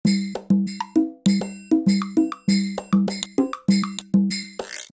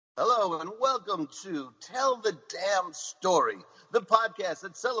welcome to Tell the Damn Story, the podcast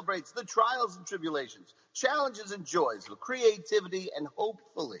that celebrates the trials and tribulations, challenges and joys of creativity, and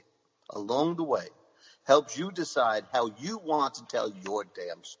hopefully, along the way, helps you decide how you want to tell your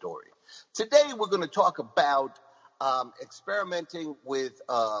damn story. Today, we're going to talk about experimenting with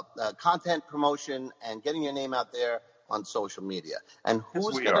content promotion and getting your name out there on social media. And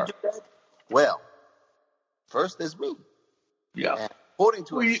who's going to do that? Well, first there's me. Yeah. And according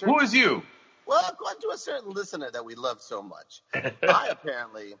to who is you? Well, according to a certain listener that we love so much, I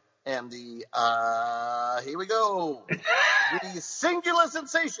apparently am the, here we go, the singular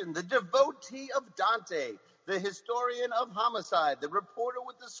sensation, the devotee of Dante, the historian of homicide, the reporter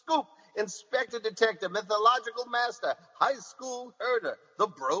with the scoop, inspector detective, mythological master, high school herder, the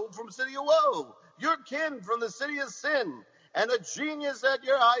bro from City of Woe, your kin from the City of Sin, and a genius at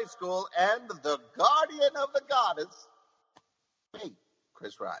your high school, and the guardian of the goddess, me,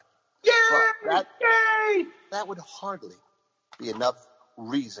 Chris Ryan. Yay! That would hardly be enough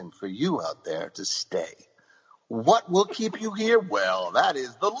reason for you out there to stay. What will keep you here? Well, that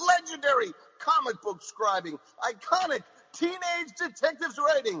is the legendary comic book scribing, iconic teenage detectives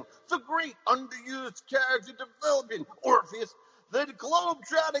writing, the great underused character developing Orpheus, the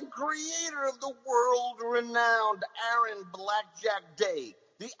globe-trotting creator of the world-renowned Aaron Blackjack Day,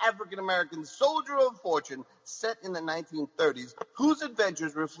 the African-American soldier of fortune set in the 1930s, whose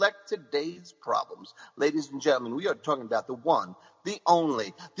adventures reflect today's problems. Ladies and gentlemen, we are talking about the one, the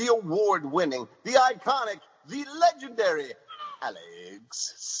only, the award-winning, the iconic, the legendary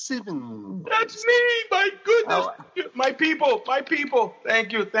Alex Simmons. That's me, my goodness. My people. Thank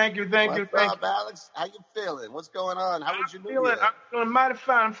you. What's up, Alex? How you feeling? What's going on? How was your New Year? I'm feeling mighty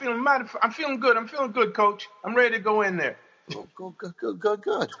fine. I'm feeling good, Coach. I'm ready to go in there.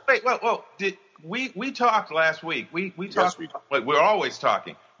 Good. Wait, well, did we talked last week? We talked. Yes, We're always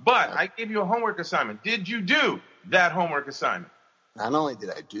talking. But I gave you a homework assignment. Did you do that homework assignment? Not only did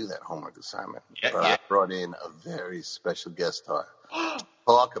I do that homework assignment, but I brought in a very special guest star to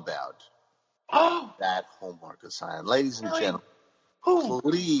talk about that homework assignment. Ladies and gentlemen,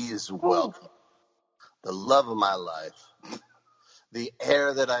 please welcome the love of my life, the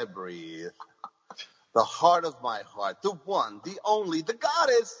air that I breathe, the heart of my heart, the one, the only, the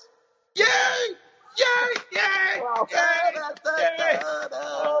goddess. Yay! Oh,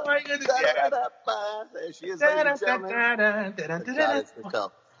 my goodness. There she is, ladies and gentlemen. The goddess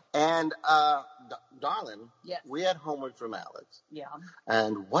herself. And, darling, yes. We had homework from Alex. Yeah.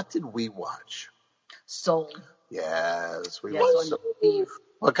 And what did we watch? Soul. Yes, we watched Soul.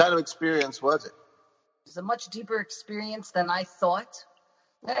 What kind of experience was it? It was a much deeper experience than I thought.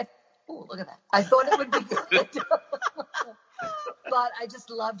 Oh, look at that. I thought it would be good. But I just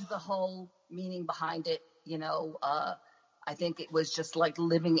loved the whole meaning behind it. You know, I think it was just like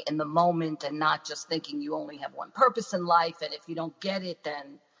living in the moment and not just thinking you only have one purpose in life. And if you don't get it,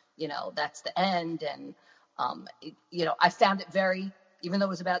 then, you know, that's the end. And, I found it even though it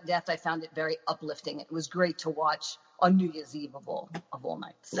was about death, I found it very uplifting. It was great to watch on New Year's Eve of all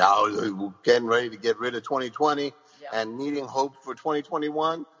nights. Now, we're getting ready to get rid of 2020 and needing hope for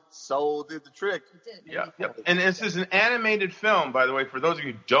 2021. Soul did the trick. Yep. And this is an animated film, by the way. For those of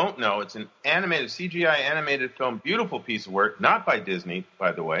you who don't know, it's an animated, CGI animated film. Beautiful piece of work. Not by Disney,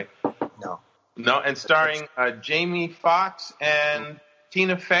 by the way. No, and starring Jamie Foxx and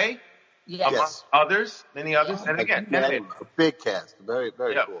Tina Fey. Yes. Among others, many others. Yeah. And again, a big cast. Very,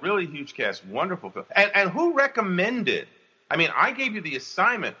 very cool. Really huge cast. Wonderful film. And who recommended? I mean, I gave you the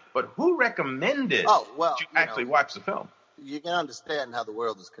assignment, but who recommended that you actually watch the film? You can understand how the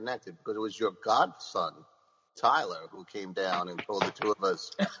world is connected because it was your godson, Tyler, who came down and told the two of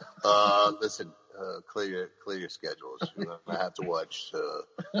us, listen, clear your schedules. You're gonna have to watch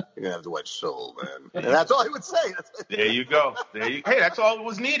Soul, man. And that's all he would say. There you go. Hey, that's all that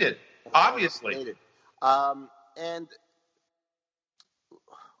was needed. Obviously. And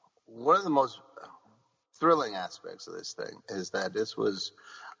one of the most thrilling aspects of this thing is that this was,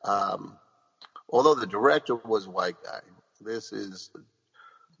 although the director was a white guy, this is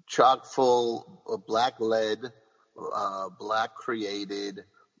chock full of black led, black created,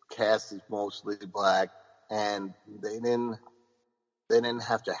 cast is mostly black, and they didn't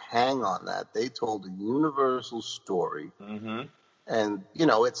have to hang on that. They told a universal story. Mm-hmm. And,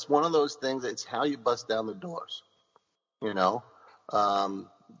 it's one of those things, it's how you bust down the doors,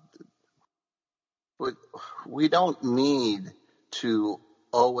 But we don't need to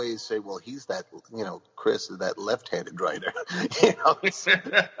always say, well, he's that, Chris is that left-handed writer.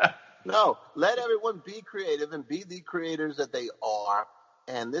 No, let everyone be creative and be the creators that they are.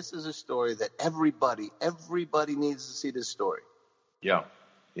 And this is a story that everybody needs to see this story. Yeah.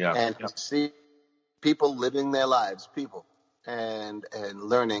 And to see people living their lives, people, and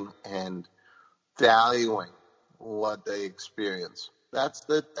learning and valuing what they experience. That's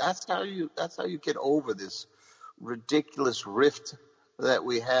how you get over this ridiculous rift that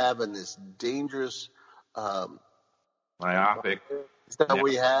we have and this dangerous myopic that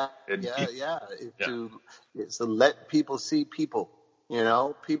we have. It's to let people see people.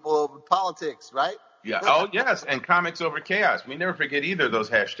 People over politics, right? Yeah. Oh, yes. And comics over chaos. We never forget either of those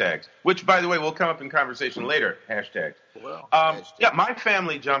hashtags, which, by the way, will come up in conversation later. Hashtags. Well, yeah, my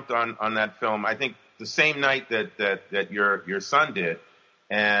family jumped on that film, I think, the same night that your son did.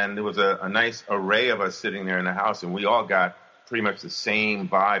 And there was a nice array of us sitting there in the house, and we all got pretty much the same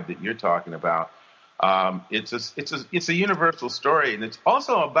vibe that you're talking about. It's a universal story, and it's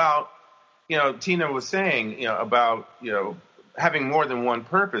also about, Tina was saying, about, having more than one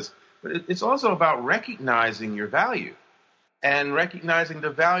purpose, but it's also about recognizing your value and recognizing the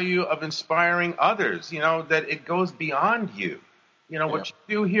value of inspiring others, that it goes beyond you. What you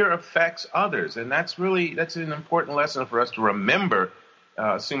do here affects others, and that's an important lesson for us to remember,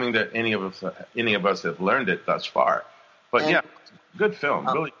 assuming that any of us have learned it thus far. But good film,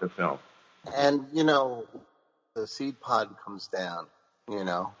 really good film. And, the seed pod comes down,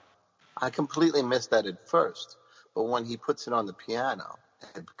 I completely missed that at first. But when he puts it on the piano,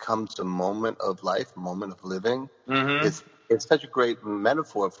 it becomes a moment of life, a moment of living. Mm-hmm. It's such a great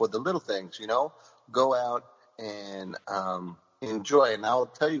metaphor for the little things, Go out and enjoy. And I'll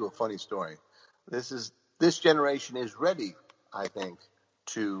tell you a funny story. This generation is ready, I think,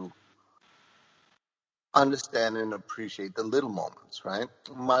 to understand and appreciate the little moments, right?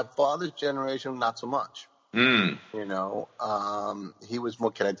 My father's generation, not so much. Mm. He was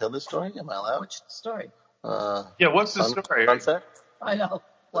more. Can I tell this story? Am I allowed? Which story? What's the story? Sunset? I know.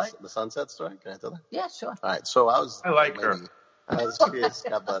 What? The Sunset story? Can I tell that? Yeah, sure. All right. So I like her. Yes,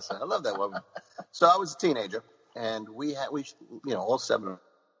 God bless her. I love that woman. So I was a teenager, and we all 7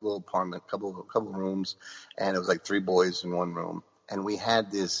 little apartment, couple of rooms, and it was like 3 boys in one room, and we had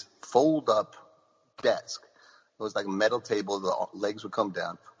this fold up desk. It was like a metal table. The legs would come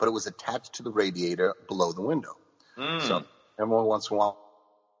down, but it was attached to the radiator below the window. Mm. So every once in a while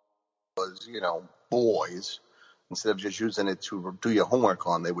was, boys, instead of just using it to do your homework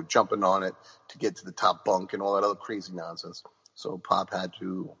on, they were jumping on it to get to the top bunk and all that other crazy nonsense. So Pop had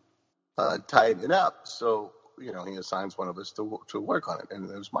to tighten it up. So, he assigns one of us to work on it, and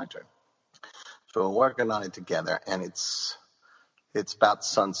it was my turn. So we're working on it together, and it's about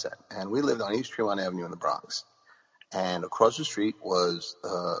sunset. And we lived on East Tremont Avenue in the Bronx. And across the street was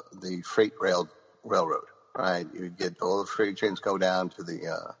the freight railroad, right? You'd get all the freight trains go down to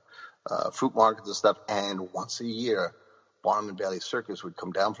the fruit markets and stuff. And once a year, Barnum and Bailey Circus would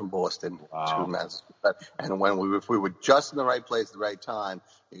come down from Boston to Massachusetts. And if we were just in the right place at the right time,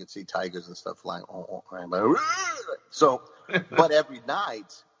 you could see tigers and stuff flying. So, but every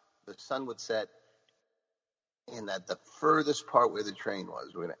night, the sun would set in the furthest part where the train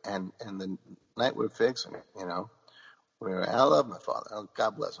was. And the night we were fixing it, I love my father.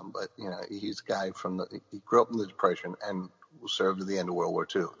 God bless him. But, he's a guy he grew up in the Depression and served at the end of World War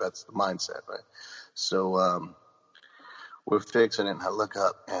II. That's the mindset, right? So we're fixing it, and I look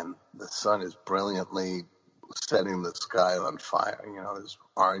up, and the sun is brilliantly setting the sky on fire. There's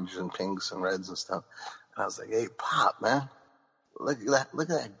oranges and pinks and reds and stuff. And I was like, hey, Pop, man, look at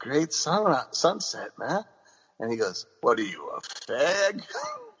that great sunset, man. And he goes, what are you, a fag?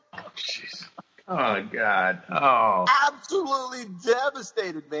 Oh, jeez. Oh, God. Oh. Absolutely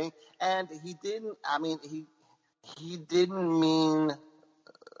devastated me. And he didn't mean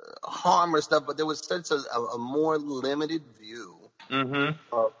harm or stuff, but there was such a more limited view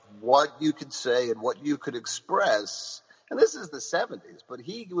of what you could say and what you could express. And this is the 70s, but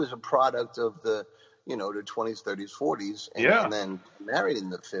he was a product of the, the 20s, 30s, 40s, and then married in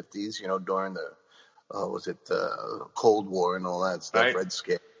the 50s, during the Cold War and all that stuff, right. Red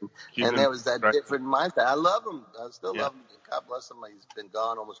Scare. And there was that different mindset. I love him. I still love him. God bless him. He's been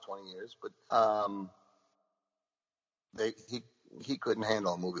gone almost 20 years. But he couldn't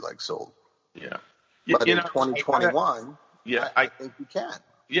handle a movie like Soul. Yeah. But in 2021, I think you can.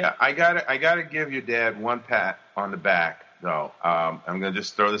 Yeah, I gotta give your dad one pat on the back, though. I'm going to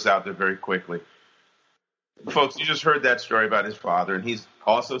just throw this out there very quickly. Folks, you just heard that story about his father, and he's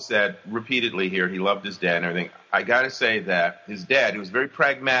also said repeatedly here he loved his dad and everything. I got to say that his dad, he was very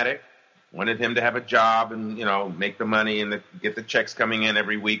pragmatic, wanted him to have a job and, make the money and get the checks coming in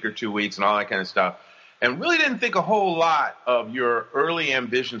every week or 2 weeks and all that kind of stuff, and really didn't think a whole lot of your early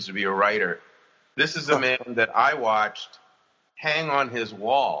ambitions to be a writer. This is a man that I watched hang on his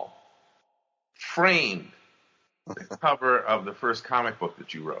wall, framed, the cover of the first comic book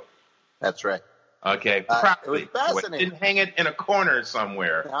that you wrote. That's right. Okay, It was properly. fascinating. Didn't hang it in a corner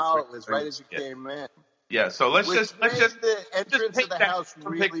somewhere. No, it was right as you came in. Yeah, so let's just the entrance of the house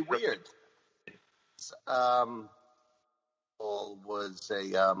really weird. Was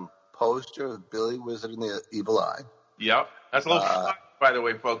a poster of Billy Wizard and the Evil Eye. Yep, that's a little flyer, by the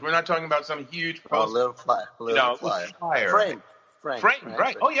way, folks. We're not talking about some huge poster. A little flyer. Frame,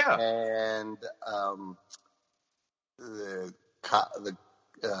 right? Oh yeah. And the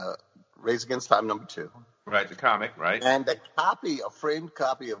Race Against Time #2. Right, the comic, right? And a framed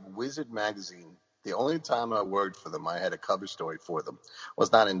copy of Wizard magazine. The only time I worked for them, I had a cover story for them.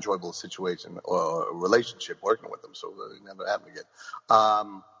 Was not an enjoyable situation or a relationship working with them, so it never happened again.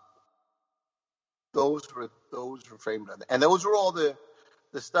 Those were framed, and those were all the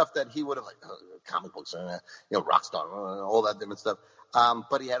stuff that he would have comic books and Rockstar, all that different stuff.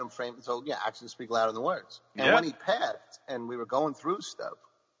 But he had them framed, so yeah, actions speak louder than words. And when he passed, and we were going through stuff,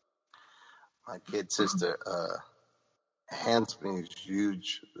 my kid sister hands me this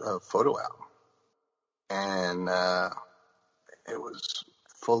huge photo album. And it was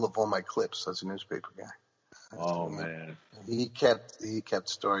full of all my clips as a newspaper guy. Oh man! He kept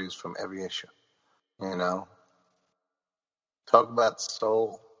stories from every issue. Talk about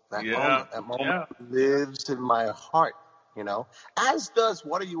soul. That moment lives in my heart. As does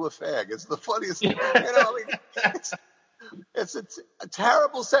 "What Are You, a Fag?" It's the funniest. It's a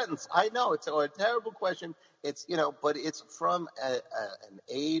terrible sentence. I know it's a terrible question. It's but it's from an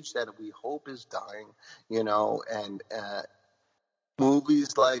age that we hope is dying. And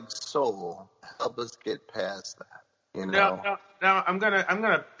movies like Soul help us get past that. Now I'm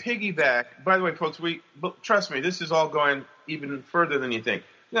gonna piggyback. By the way, folks, trust me, this is all going even further than you think.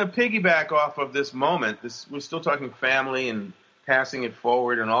 I'm gonna piggyback off of this moment. We're still talking family and passing it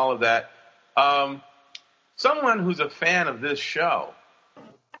forward and all of that. Someone who's a fan of this show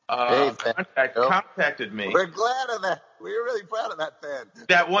contacted me. We're glad of that. We're really proud of that fan.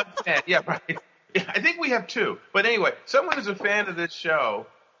 That one fan, yeah, right. Yeah, I think we have two. But anyway, someone who's a fan of this show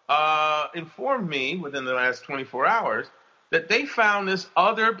informed me within the last 24 hours that they found this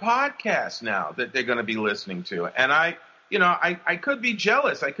other podcast now that they're going to be listening to. And I could be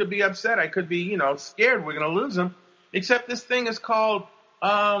jealous. I could be upset. I could be, scared we're going to lose them. Except this thing is called,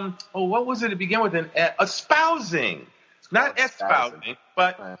 what was it to begin with? Espousing. Not espousing,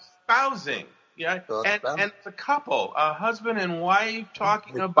 but spousing. Yeah. And it's a couple, a husband and wife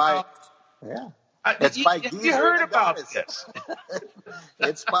talking about. It's by Geezer you heard about this.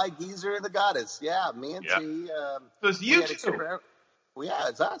 It's by Geezer and the Goddess. Yeah, me and T. So it's you two.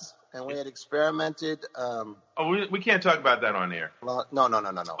 It's us. And we had experimented. We can't talk about that on air. No.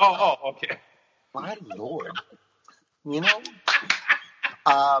 Oh, okay. My Lord.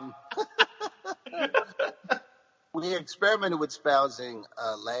 We experimented with spousing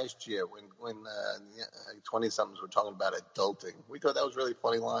last year when 20-somethings were talking about adulting. We thought that was a really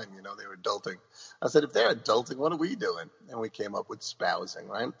funny line, they were adulting. I said, if they're adulting, what are we doing? And we came up with spousing,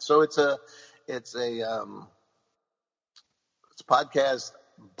 right? So it's a podcast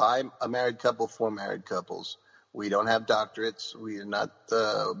by a married couple for married couples. We don't have doctorates. We are not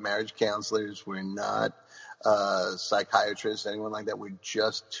marriage counselors. We're not psychiatrists, anyone like that. We're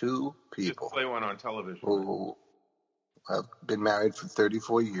just two people. Just play one on television. Who have been married for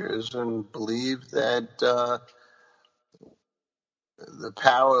 34 years and believe that the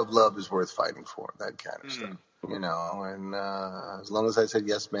power of love is worth fighting for, that kind of stuff. And as long as I said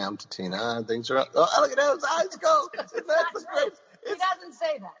yes, ma'am, to Tina, things are up. Oh, look at those eyes go. That's great. He doesn't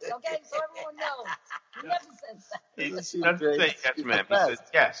say that, okay? So everyone knows. He never says that. He doesn't say yes, ma'am. He says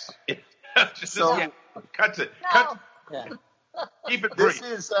yes. Cuts it. No. Keep it brief.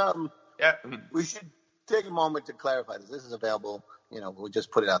 This is, we should take a moment to clarify this. This is available. We just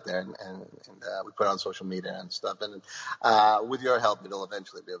put it out there and we put it on social media and stuff. And with your help, it'll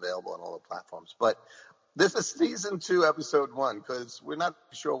eventually be available on all the platforms. But this is season 2, episode 1, because we're not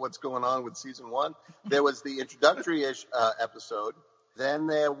sure what's going on with season 1. There was the introductory-ish episode. Then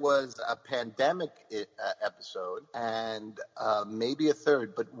there was a pandemic episode and maybe a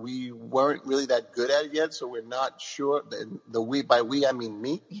third, but we weren't really that good at it yet, so we're not sure. By we, I mean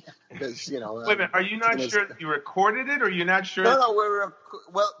me. Because, Wait a minute, are you not sure that you recorded it, or you're not sure? No,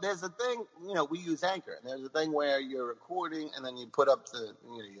 there's a thing, we use Anchor, and there's a thing where you're recording, and then you put up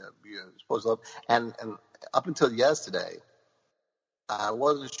you're supposed to and up until yesterday, I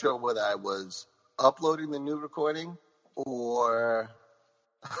wasn't sure whether I was uploading the new recording or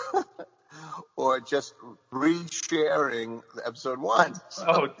just resharing the episode 1.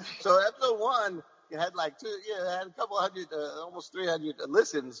 So episode 1, you had had a couple hundred, almost 300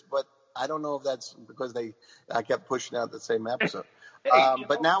 listens, but I don't know if that's because I kept pushing out the same episode.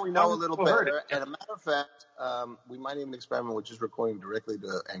 But now we know a little better. And a matter of fact, we might even experiment with just recording directly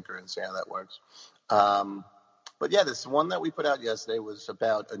to Anchor and see how that works. But yeah, this one that we put out yesterday was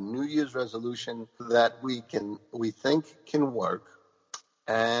about a New Year's resolution that we think can work,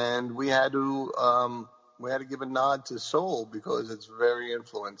 and we had to give a nod to Soul because it's very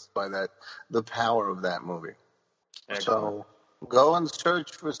influenced by the power of that movie. Excellent. So go and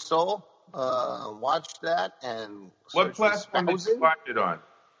search for Soul, watch that, and what platform did you watch it on?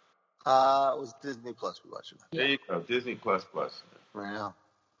 It was Disney Plus. We watched it. There you go, Disney Plus. Yeah.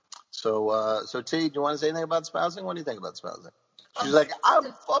 So T, do you want to say anything about spousing? What do you think about spousing? She's like, I'm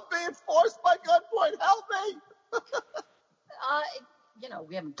being forced by gunpoint. Help me.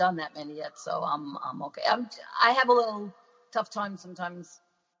 We haven't done that many yet, so I'm okay. I have a little tough time sometimes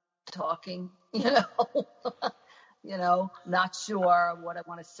talking. Not sure what I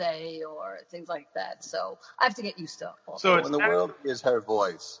want to say or things like that. So I have to get used to it. So when the world is her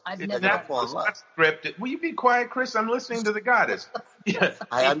voice, I've never not scripted. Will you be quiet, Chris? I'm listening to the goddess. Yeah.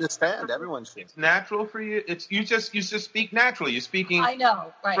 I understand. Everyone should. It's natural for you. You just speak naturally. You're speaking. I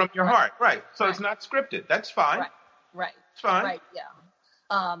know, right, from your heart, right? So it's not scripted. That's fine. Right. It's fine. Right.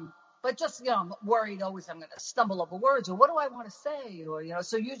 Yeah. But just I'm worried always I'm going to stumble over words or what do I want to say or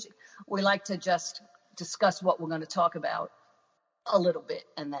So usually we like to just discuss what we're going to talk about a little bit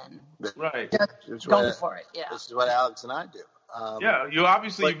and then just go for it. Yeah. This is what Alex and I do. You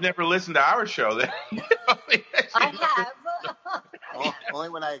obviously you've never listened to our show then. I have. Only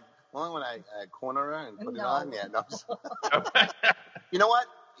when I corner her and put it on. Yeah, no. You know what?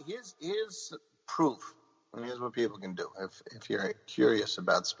 Here's proof. And here's what people can do if you're curious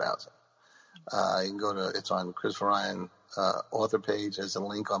about spousing. You can go to it's on Christopher Ryan author page. There's a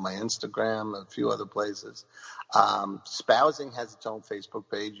link on my Instagram, a few other places. Spousing has its own Facebook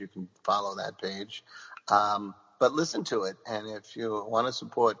page. You can follow that page. But listen to it, and if you want to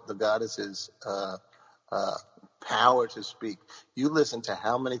support the goddess's power to speak, you listen to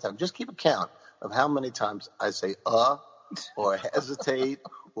how many times. Just keep a count of how many times I say or hesitate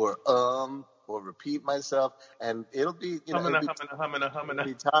or repeat myself, and it'll be it'll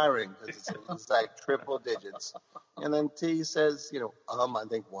be tiring because it's like triple digits. And then T says, I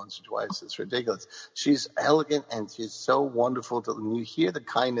think once or twice. It's ridiculous. She's elegant and she's so wonderful. When you hear the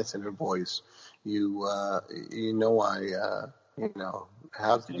kindness in her voice, how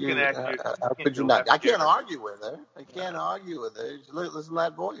could you not? I can't argue with her. Listen to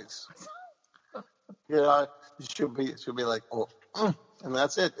that voice. She'll be like, and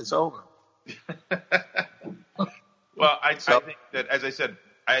that's it. It's over. Well, I think that, as I said,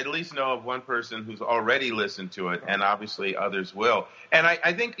 I at least know of one person who's already listened to it, and obviously others will. And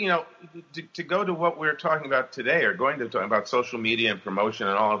I think, to go to what we're talking about today, or going to talk about social media and promotion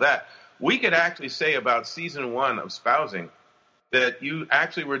and all of that, we could actually say about season 1 of Spousing that you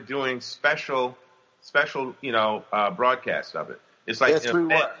actually were doing special, broadcasts of it. It's like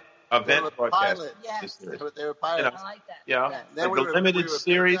event broadcast. Yes, they were pilots. I like that. Yeah, like the limited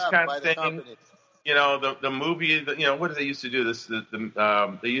series kind of thing. The movie. What did they used to do?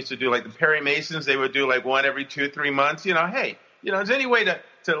 They used to do like the Perry Masons. They would do like one every 2-3 months. Hey, is there any way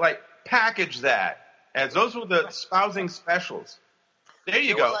to like package that as those were the spousing specials? There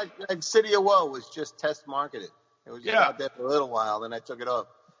you go. Like City of Woe was just test marketed. It was just out there for a little while, then I took it off.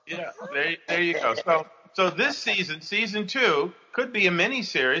 Yeah, there you go. So this season 2, could be a mini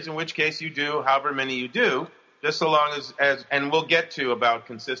series, in which case you do however many you do, just so long as and we'll get to about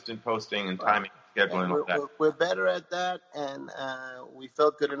consistent posting and timing, scheduling, and all that. We're better at that, and we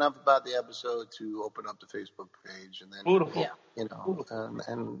felt good enough about the episode to open up the Facebook page, and then beautiful,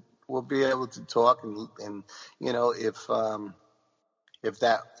 and we'll be able to talk and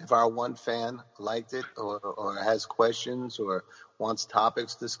if our one fan liked it or has questions or wants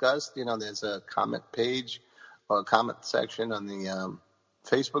topics discussed, there's a comment page or a comment section on the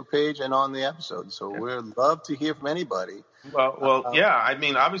Facebook page and on the episode. So we'd love to hear from anybody. Well, I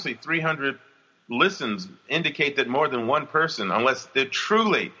mean, obviously 300 listens indicate that more than one person, unless they're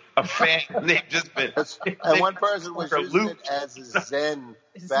truly a fan, they've just been. And one person was using it as a Zen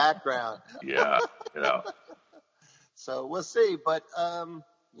background. Yeah, So we'll see, but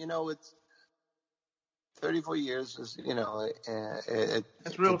it's 34 years. It's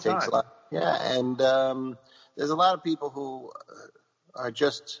real time. Takes a lot. Yeah, and there's a lot of people who are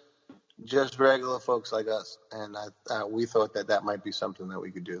just regular folks like us, and we thought that might be something that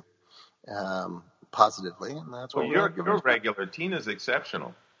we could do positively, and that's what you're regular. Tina's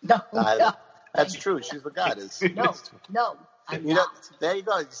exceptional. No, that's true. She's the goddess. No, There you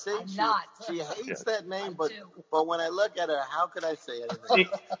go. You see, she hates that name, but when I look at her, how could I say anything?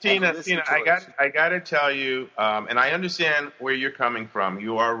 Tina, I got to tell you, and I understand where you're coming from.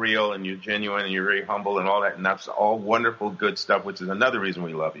 You are real and you're genuine and you're very humble and all that, and that's all wonderful, good stuff, which is another reason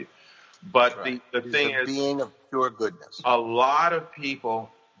we love you. But right. the thing is, being of pure goodness. A lot of people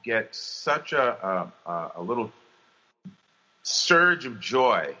get such a little surge of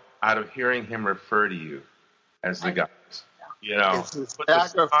joy out of hearing him refer to you as the guys. You know,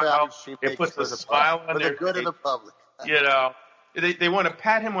 it puts a smile on their good face. Of the public. You know, they want to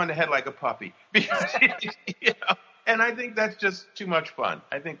pat him on the head like a puppy. Because, and I think that's just too much fun.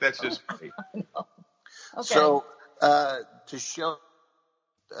 I think that's just great. Okay. So to show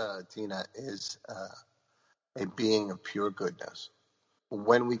Tina is a being of pure goodness.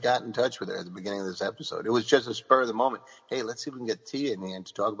 When we got in touch with her at the beginning of this episode, it was just a spur of the moment. Hey, let's see if we can get Tia in here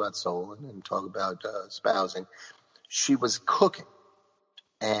to talk about soul and talk about spousing. She was cooking,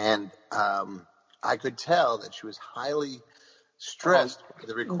 and I could tell that she was highly stressed by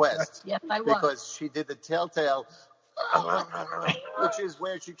the request. Yes, I was. Because she did the telltale, which is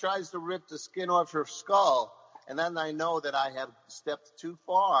where she tries to rip the skin off her skull. And then I know that I have stepped too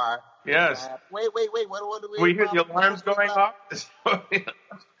far. Yes. Wait. What do we hear the alarms going off?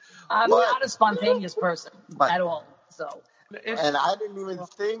 I'm not a spontaneous person at all. So. And I didn't even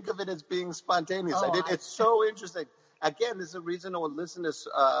think of it as being spontaneous. It's so interesting. Again, there's a reason I would listen to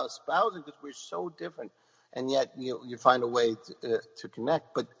spousing because we're so different. And yet you find a way to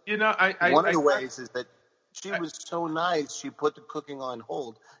connect. But one of the ways is that she was so nice, she put the cooking on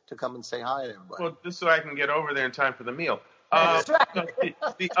hold to come and say hi to everybody. Well, just so I can get over there in time for the meal. That's right.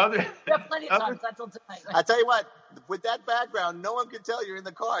 The other, you have plenty of time. That's until tonight. I tell you what, with that background, no one can tell you're in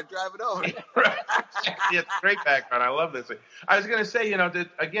the car driving over. Right. It's a great background. I love this. I was going to say,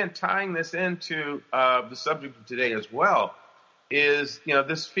 again, tying this into the subject of today as well, is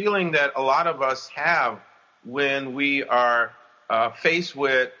this feeling that a lot of us have when we are faced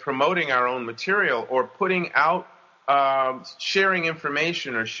with promoting our own material or putting out, sharing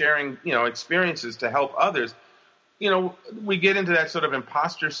information or sharing, experiences to help others. We get into that sort of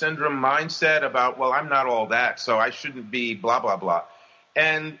imposter syndrome mindset about, well, I'm not all that, so I shouldn't be blah, blah, blah.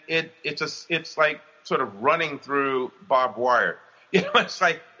 And it's like sort of running through barbed wire. It's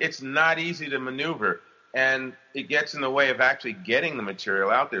like it's not easy to maneuver, and it gets in the way of actually getting the material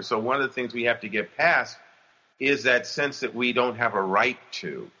out there. So one of the things we have to get past is that sense that we don't have a right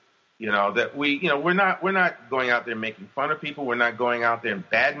to, that we're not going out there making fun of people. We're not going out there and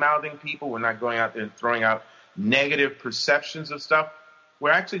bad-mouthing people. We're not going out there and throwing out negative perceptions of stuff.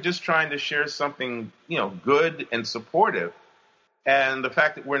 We're actually just trying to share something, good and supportive. And the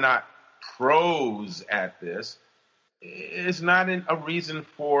fact that we're not pros at this is not a reason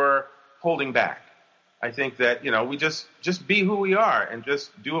for holding back. I think that, we just be who we are and just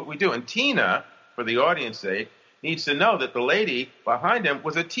do what we do. And Tina, for the audience sake, needs to know that the lady behind him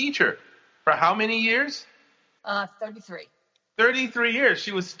was a teacher for how many years? 33. 33 years.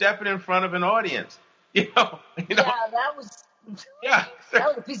 She was stepping in front of an audience. Yeah, that was. Yeah, that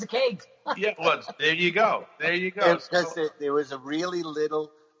was a piece of cake. Yeah, well, there you go. Because there was a really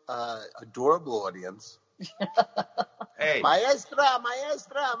little, adorable audience. Hey, maestra.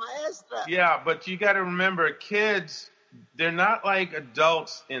 Yeah, but you got to remember, kids, they're not like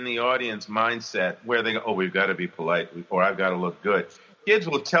adults in the audience mindset where they go, oh, we've got to be polite or I've got to look good. Kids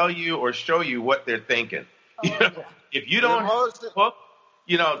will tell you or show you what they're thinking. If you don't hook,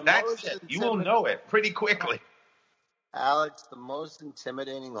 that's it. You will know it pretty quickly. Alex, the most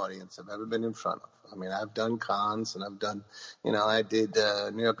intimidating audience I've ever been in front of. I mean, I've done cons and I've done, I did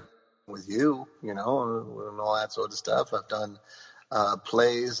New York with you, and all that sort of stuff. I've done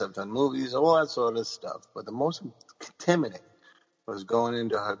plays, I've done movies, all that sort of stuff. But the most intimidating was going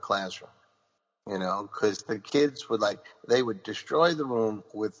into her classroom, because the kids they would destroy the room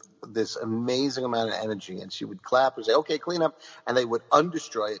with this amazing amount of energy, and she would clap and say, okay, clean up, and they would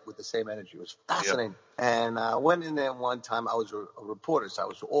undestroy it with the same energy. It was fascinating. Yep. And I went in there one time. I was a reporter, so I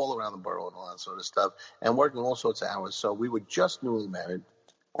was all around the borough and all that sort of stuff, and working all sorts of hours. So we were just newly married,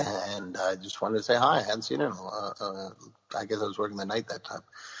 and I just wanted to say hi. I hadn't seen her in I guess I was working the night that time.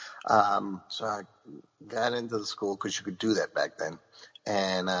 So I got into the school because you could do that back then.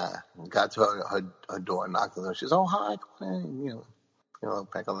 And got to her door, knocked on the door. She says, "Oh, hi,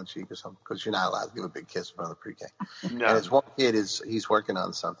 peck on the cheek or something," because you're not allowed to give a big kiss in front of the pre-K. No. And his one kid he's working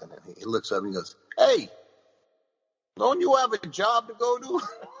on something, and he looks up and he goes, "Hey, don't you have a job to go to?"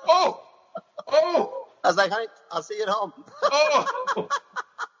 Oh. I was like, "Honey, I'll see you at home." Oh.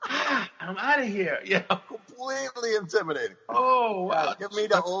 I'm out of here. Yeah. Completely intimidating. Oh, wow. Give me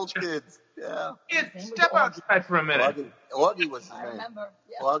the old kids. Yeah. Step outside for a minute. Augie was his I name. remember.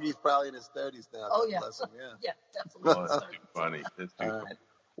 Yeah. Augie's probably in his 30s now. Oh, yeah. Bless him, yeah. Yeah, definitely. Oh, that's too funny. That's too funny.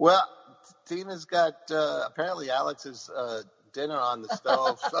 Well, Tina's got, apparently Alex's dinner on the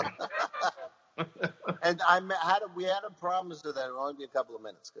stove. And we had a promise that it would only be a couple of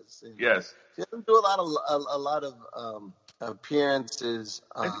minutes because yes, she doesn't do a lot of appearances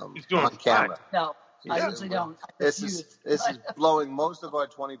She's doing on camera. No, I usually don't. This is blowing most of our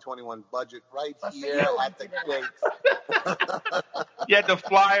 2021 budget right here at the gate. You had to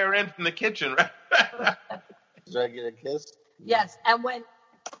fly her in from the kitchen, right? Did I get a kiss? Yes, and when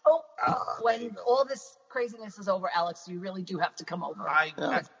all this craziness is over, Alex, you really do have to come over.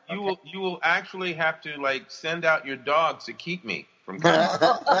 You will actually have to send out your dogs to keep me from coming.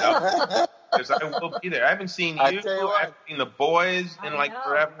 Because I will be there. I haven't seen you. I haven't seen the boys in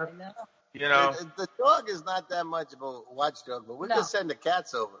forever. I know. You know, the dog is not that much of a watchdog, but we can send the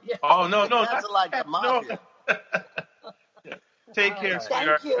cats over. Yeah. Oh no, the cats are like the mafia. No. Take care,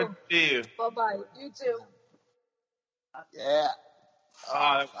 sweetheart. Thank you. Good to see you. Bye-bye. You too. Yeah.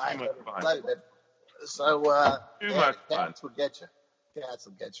 That's too much fun. So, too much fun. Cats will get you. Cats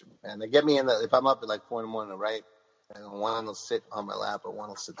will get you. And they get me if I'm up at 4 a.m, right? And one will sit on my lap, or one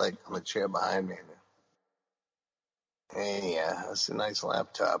will sit on the chair behind me. Hey, that's a nice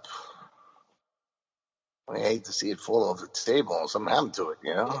laptop. I hate to see it fall off the table. Something happened to it,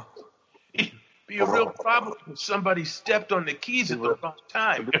 you know? It'd be a real problem if somebody stepped on the keys at the wrong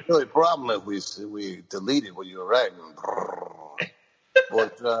time. It'd be a really problem if we deleted what you were writing.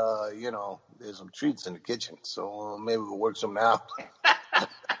 But, there's some treats in the kitchen, so maybe we'll work something out.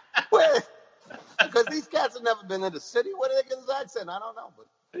 Because these cats have never been in the city. What are they going to accent? I don't know. But,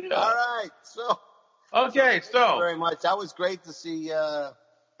 yeah. All right, so. Okay, so. Thank you very much. That was great to see the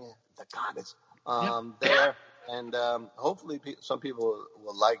goddess there. And hopefully some people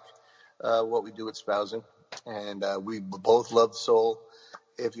will like what we do at Spousing. And we both love Soul.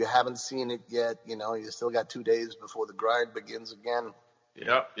 If you haven't seen it yet, you still got 2 days before the grind begins again.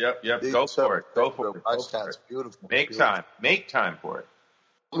 Yep. Go for it. It's beautiful. Make time for it.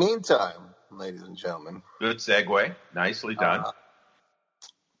 Meantime, ladies and gentlemen. Good segue. Nicely done.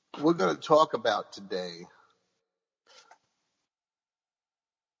 We're going to talk about today,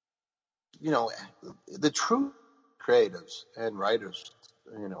 the true creatives and writers.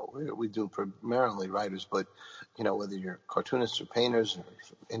 We do primarily writers, but, whether you're cartoonists or painters or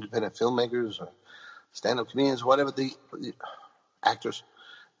independent filmmakers or stand-up comedians, whatever the actors,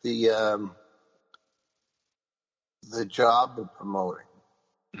 the job of promoting.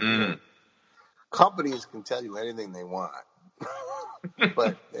 Companies can tell you anything they want,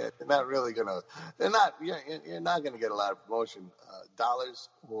 but they're not really gonna. You're not gonna get a lot of promotion dollars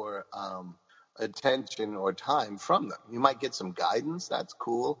or attention or time from them. You might get some guidance. That's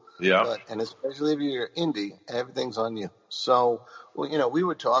cool. Yeah. And especially if you're indie, everything's on you. So, we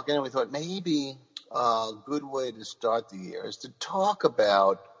were talking and we thought maybe a good way to start the year is to talk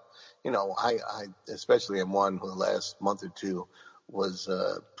about, I especially am one who the last month or two was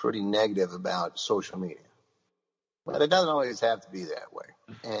pretty negative about social media. But it doesn't always have to be that way.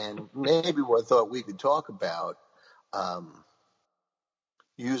 And maybe we thought we could talk about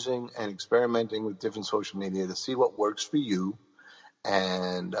using and experimenting with different social media to see what works for you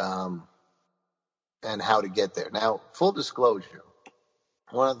and how to get there. Now, full disclosure,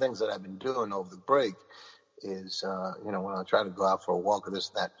 one of the things that I've been doing over the break is, when I try to go out for a walk or this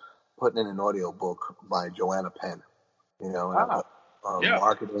and that, putting in an audio book by Joanna Penn,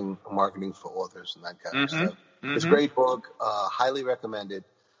 marketing for authors and that kind of stuff. It's a great book, highly recommended.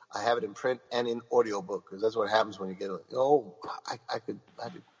 I have it in print and in audiobook because that's what happens when you get I could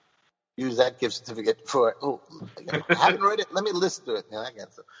use that gift certificate for I haven't read it. Let me listen to it. That kind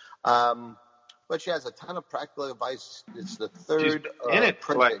of stuff. But she has a ton of practical advice. It's the third She's in it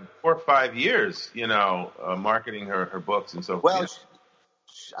for 4 or 5 years, marketing her books and so forth. Well,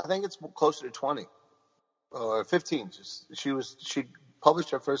 I think it's closer to 20 or 15. She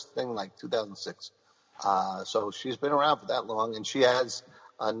published her first thing in 2006. So she's been around for that long, and she has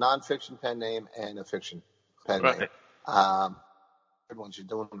a nonfiction pen name and a fiction pen name. When she's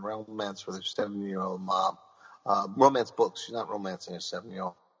doing romance with her 7-year-old mom, romance books. She's not romancing her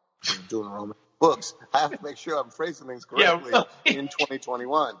 7-year-old. She's doing romance books. I have to make sure I'm phrasing things correctly in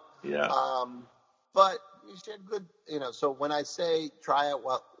 2021. Yeah. But she had good, so when I say try out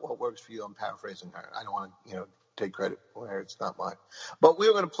what works for you, I'm paraphrasing her. I don't want to, take credit where it's not mine. But we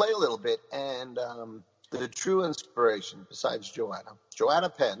were going to play a little bit, and the true inspiration, besides Joanna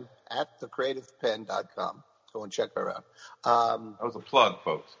Penn at thecreativepenn.com. Go and check her out. That was a plug,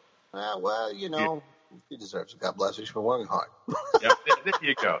 folks. Well, she deserves it. God bless her. She's been working hard. Yep,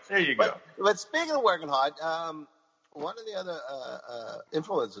 there you go. But speaking of working hard, one of the other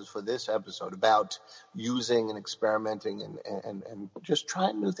influences for this episode about using and experimenting and just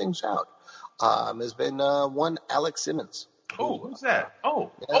trying new things out has been one Alex Simmons. Oh, who's that?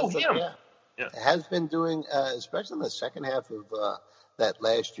 Him. Yeah. Has been doing, especially in the second half of that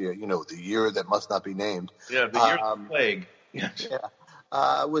last year, the year that must not be named. Yeah, the year of the plague.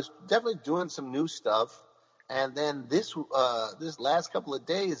 Was definitely doing some new stuff. And then this last couple of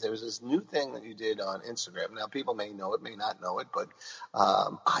days, there was this new thing that you did on Instagram. Now, people may know it, may not know it, but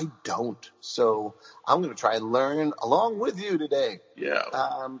I don't. So I'm going to try and learn along with you today. Yeah.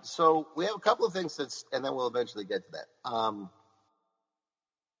 So we have a couple of things and then we'll eventually get to that.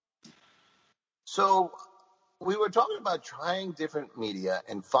 So we were talking about trying different media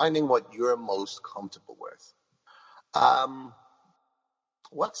and finding what you're most comfortable with.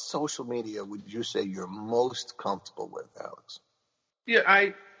 What social media would you say you're most comfortable with, Alex?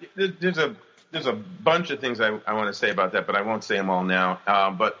 Yeah, there's a bunch of things I want to say about that, but I won't say them all now.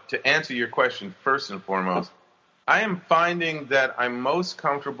 But to answer your question first and foremost, I am finding that I'm most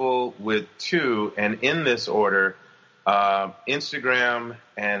comfortable with two, and in this order, Instagram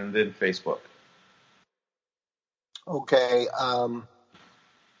and then Facebook. Okay.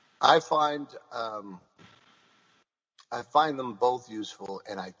 I find them both useful,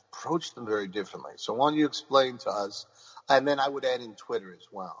 and I approach them very differently. So why don't you explain to us, and then I would add in Twitter as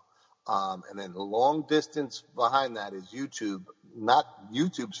well. And then the long distance behind that is YouTube, not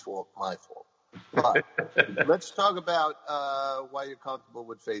YouTube's fault, my fault. But let's talk about why you're comfortable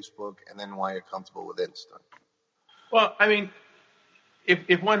with Facebook and then why you're comfortable with Insta. Well, I mean,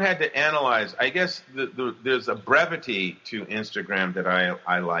 if one had to analyze, I guess there's a brevity to Instagram that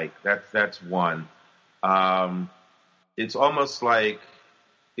I like. That's one. It's almost like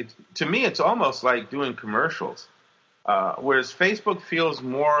to me it's almost like doing commercials, whereas Facebook feels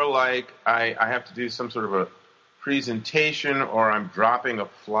more like I have to do some sort of a presentation, or I'm dropping a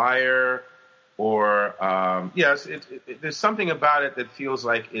flyer, or there's something about it that feels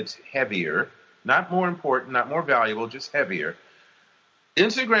like it's heavier, not more important, not more valuable, just heavier.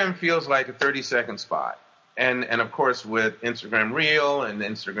 Instagram feels like a 30-second spot. And of course, with Instagram Reel and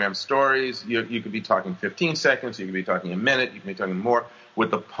Instagram Stories, you could be talking 15 seconds, you could be talking a minute, you can be talking more.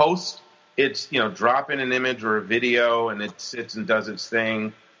 With the post, it's drop in an image or a video, and it sits and does its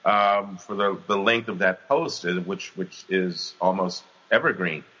thing for the length of that post, which is almost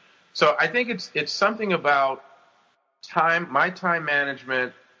evergreen. So I think it's something about my time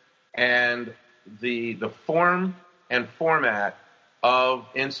management, and the form and format of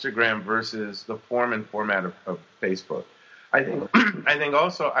Instagram versus the form and format of Facebook. I think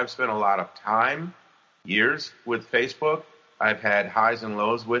also I've spent a lot of time, years, with Facebook. I've had highs and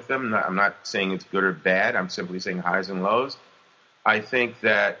lows with them. I'm not saying it's good or bad. I'm simply saying highs and lows. I think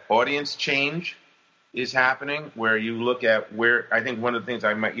that audience change is happening, where you look at where, I think one of the things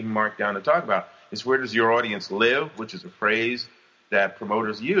I might even mark down to talk about is, where does your audience live, which is a phrase that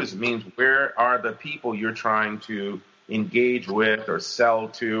promoters use. It means, where are the people you're trying to engage with or sell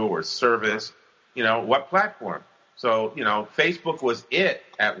to or service, what platform. So, Facebook was it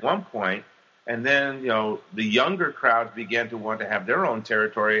at one point, and then, the younger crowds began to want to have their own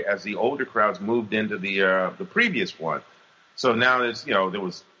territory as the older crowds moved into the previous one. So now there's, there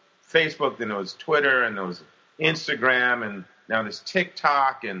was Facebook, then there was Twitter, and there was Instagram, and now there's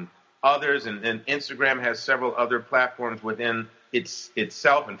TikTok and others, and Instagram has several other platforms within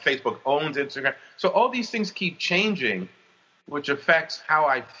itself, and Facebook owns Instagram. So all these things keep changing, which affects how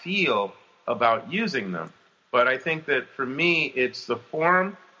I feel about using them. But I think that for me, it's the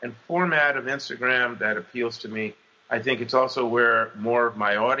form and format of Instagram that appeals to me. I think it's also where more of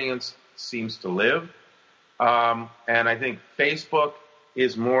my audience seems to live. And I think Facebook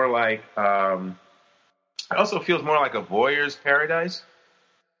is more like, it also feels more like a voyeur's paradise.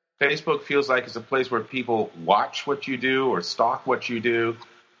 Facebook feels like it's a place where people watch what you do or stalk what you do.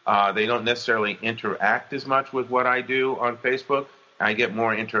 They don't necessarily interact as much with what I do on Facebook. I get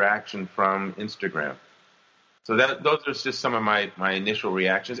more interaction from Instagram. So those are just some of my initial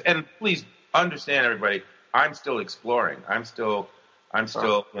reactions. And please understand, everybody, I'm still exploring. I'm still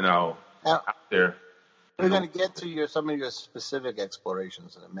out there. We're going to get to some of your specific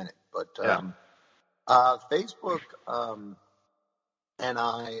explorations in a minute. But Facebook and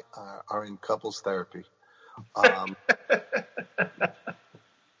I are in couples therapy. I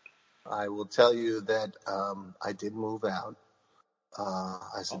will tell you that I did move out.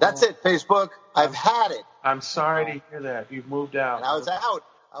 I said, that's it, Facebook. I've had it. I'm sorry to hear that. You've moved out. And I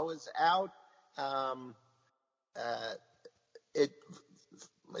was out.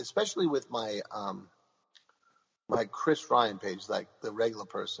 Especially with my my Chris Ryan page, like the regular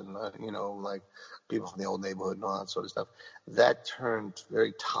person, like people from the old neighborhood and all that sort of stuff, that turned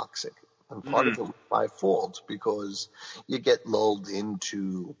very toxic. And part of it was my fault because you get lulled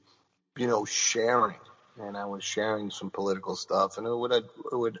into, sharing. And I was sharing some political stuff, and it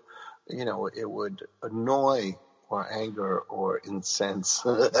would annoy or anger or incense.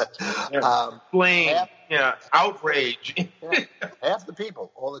 Blame, outrage. Half the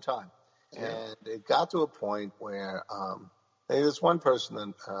people all the time. And it got to a point where there's one person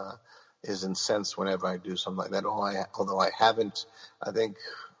that is incensed whenever I do something like that. Although I haven't, I think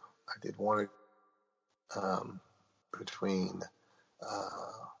I did one between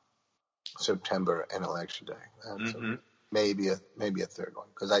September and Election Day. So maybe a third one,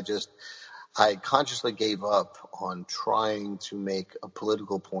 because I consciously gave up on trying to make a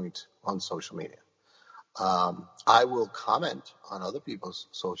political point on social media. I will comment on other people's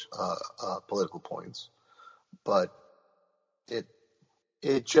political points, but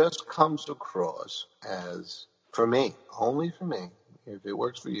it just comes across as, for me, only for me. If it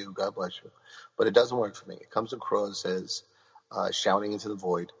works for you, God bless you. But it doesn't work for me. It comes across as shouting into the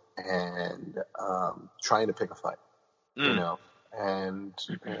void and trying to pick a fight, and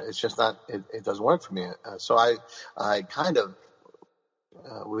it's just not. It doesn't work for me. So I kind of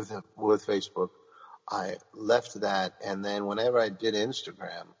with Facebook, I left that, and then whenever I did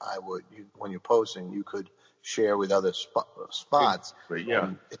Instagram, when you're posting, you could share with other spots.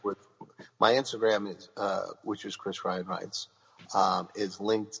 My Instagram is, which is Chris Ryan Writes, is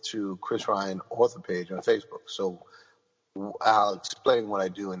linked to Chris Ryan author page on Facebook. So I'll explain what I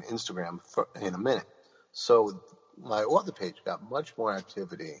do in Instagram in a minute. So my author page got much more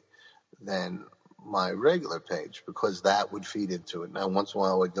activity than my regular page, because that would feed into it. Now, once in a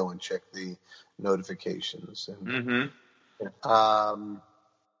while, I would go and check the notifications.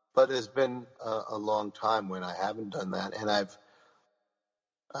 But it's been a long time when I haven't done that, and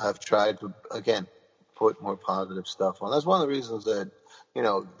I've tried to, again, put more positive stuff on. That's one of the reasons that,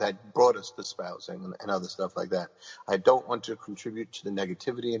 that brought us to spousing and other stuff like that. I don't want to contribute to the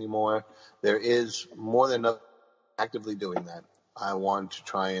negativity anymore. There is more than enough actively doing that. I want to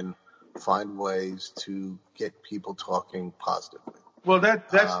try and find ways to get people talking positively. Well,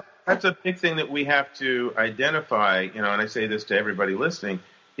 that's a big thing that we have to identify, and I say this to everybody listening,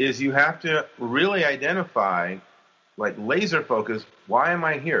 is you have to really identify, like laser focus, why am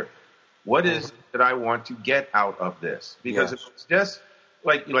I here? What is it that I want to get out of this? Because if it's just,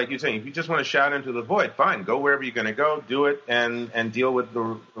 like you're saying, if you just want to shout into the void, fine, go wherever you're going to go, do it, and deal with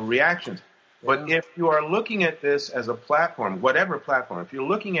the reactions. But if you are looking at this as a platform, whatever platform, if you're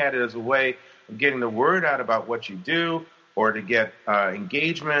looking at it as a way of getting the word out about what you do, or to get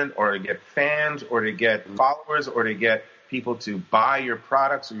engagement, or to get fans, or to get followers, or to get people to buy your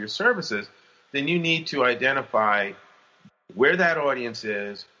products or your services, then you need to identify where that audience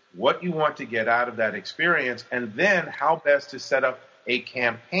is, what you want to get out of that experience, and then how best to set up a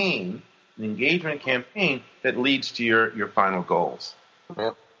campaign, an engagement campaign that leads to your final goals.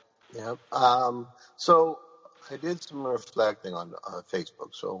 Yep. So I did some reflecting on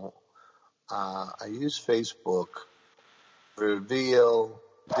Facebook. So I use Facebook to reveal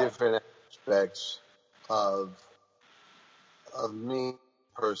different aspects of me,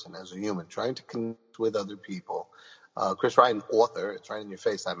 person, as a human, trying to connect with other people. Chris Ryan, author. It's right in your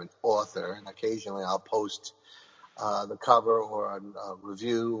face. I'm an author, and occasionally I'll post the cover or a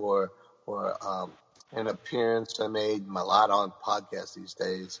review or an appearance I made a lot on podcasts these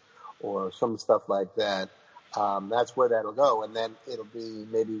days, or some stuff like that. That's where that'll go, and then it'll be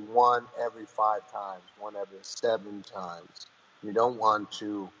maybe one every 5 times, one every 7 times. You don't want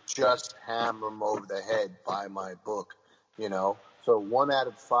to just hammer them over the head, buy my book, So 1 out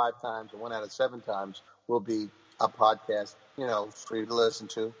of 5 times or 1 out of 7 times will be a podcast, free to listen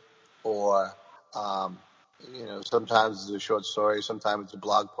to, or, sometimes it's a short story, sometimes it's a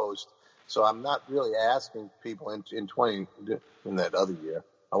blog post. So I'm not really asking people in that other year,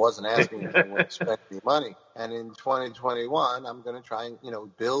 I wasn't asking if they want to spend any money. And in 2021, I'm going to try and,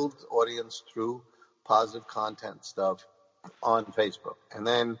 build audience through positive content stuff on Facebook. And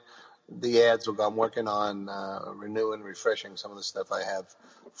then the ads will go. I'm working on renewing, refreshing some of the stuff I have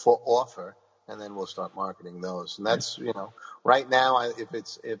for offer, and then we'll start marketing those. And that's, right now, if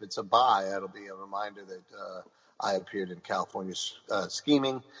it's a buy, that'll be a reminder that I appeared in California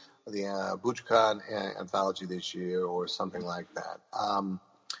Scheming, the ButchCon anthology this year, or something like that.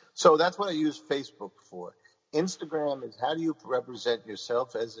 So that's what I use Facebook for. Instagram is how do you represent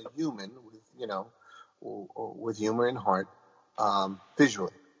yourself as a human with, with humor and heart,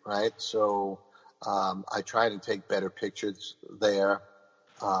 visually, right? So I try to take better pictures there.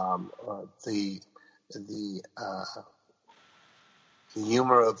 the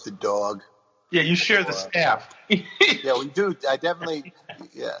humor of the dog. Yeah, you share the staff. Yeah, we do. I definitely,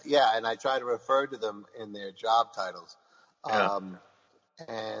 yeah, and I try to refer to them in their job titles.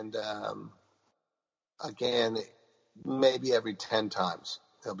 Again, maybe every 10 times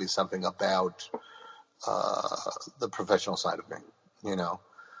there'll be something about the professional side of me, you know.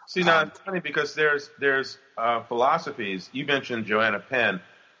 See, now it's funny because there's philosophies. You mentioned Joanna Penn.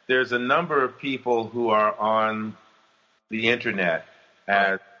 There's a number of people who are on the internet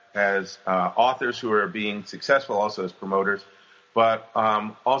as authors who are being successful, also as promoters. But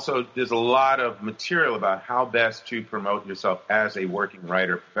also there's a lot of material about how best to promote yourself as a working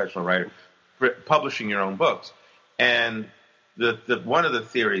writer, professional writer, publishing your own books. And the one of the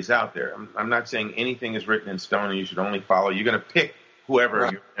theories out there, I'm not saying anything is written in stone and you should only follow. You're going to pick whoever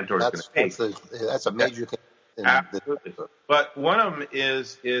your mentor is going to take. That's a major thing. Absolutely. But one of them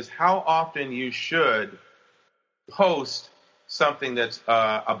is how often you should post something that's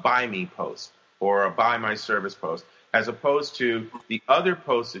a buy me post or a buy my service post, as opposed to the other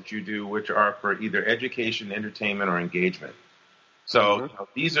posts that you do, which are for either education, entertainment, or engagement. So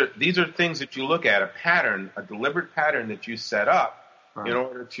these are things that you look at, a pattern, a deliberate pattern that you set up in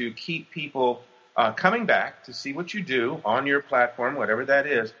order to keep people coming back to see what you do on your platform, whatever that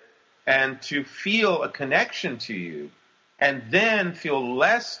is, and to feel a connection to you, and then feel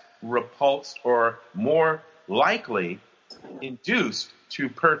less repulsed or more likely induced to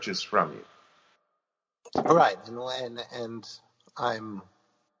purchase from you. Right, and I'm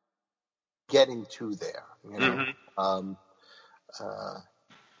getting to there, you know.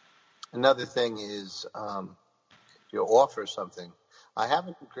 Another thing is, if you offer something, I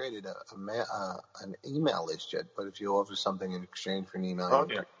haven't created an email list yet, but if you offer something in exchange for an email,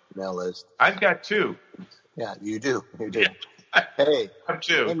 email list. I've got two. Yeah, you do. Hey, I have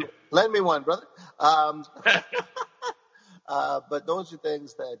two. Lend me one, brother. But those are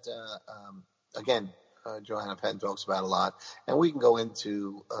things that, again, Joanna Penn talks about a lot, and we can go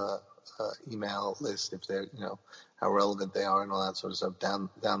into email lists if they're, you know, how relevant they are and all that sort of stuff down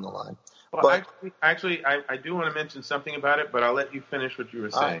the line. Well, but, actually, I do want to mention something about it, but I'll let you finish what you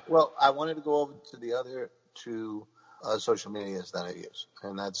were saying. Well, I wanted to go over to the other two social medias that I use,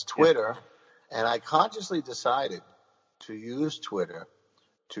 and that's Twitter. Yeah. And I consciously decided to use Twitter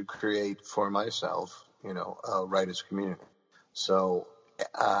to create for myself, you know, a writer's community. So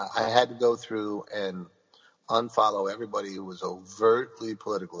I had to go through and unfollow everybody who was overtly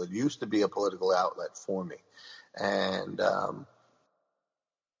political. It used to be a political outlet for me. And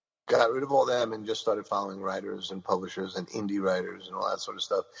got rid of all them and just started following writers and publishers and indie writers and all that sort of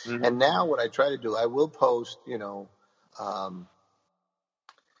stuff. Mm-hmm. And now what I try to do, I will post, you know,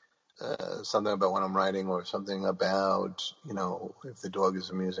 something about what I'm writing or something about, you know, if the dog is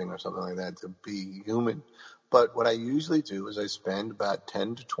amusing or something like that, to be human. But what I usually do is I spend about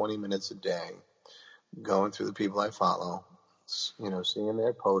 10 to 20 minutes a day going through the people I follow, you know, seeing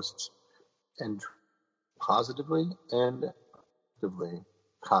their posts and positively and negatively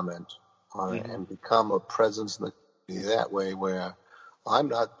comment on it and become a presence in the community that way, where I'm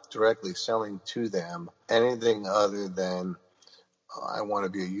not directly selling to them anything other than I want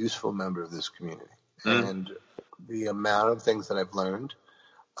to be a useful member of this community. And the amount of things that I've learned,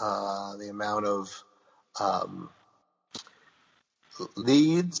 the amount of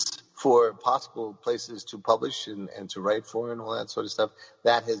leads for possible places to publish and to write for and all that sort of stuff,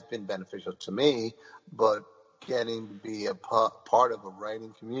 that has been beneficial to me. But getting to be a part of a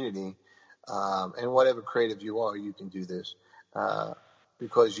writing community, and whatever creative you are, you can do this,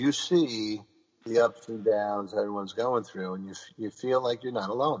 because you see the ups and downs everyone's going through, and you feel like you're not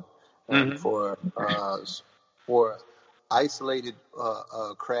alone. And for isolated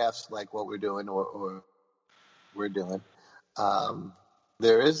crafts like what we're doing or we're doing,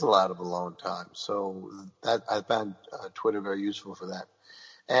 there is a lot of alone time. So that I found Twitter very useful for that.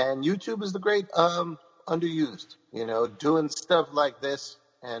 And YouTube is the great underused. You know, doing stuff like this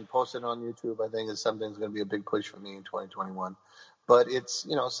and posting on YouTube, I think, is something that's going to be a big push for me in 2021. But it's,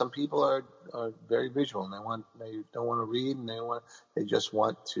 you know, some people are very visual and they don't want to read, and they just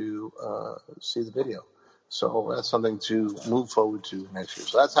want to see the video. So that's something to move forward to next year.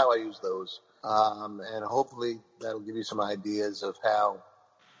 So that's how I use those. And hopefully that'll give you some ideas of how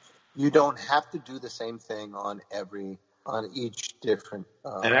you don't have to do the same thing on each different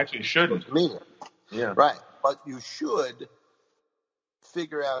and actually shouldn't. Medium. Yeah. Right. But you should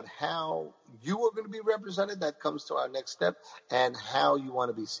figure out how you are going to be represented. That comes to our next step, and how you want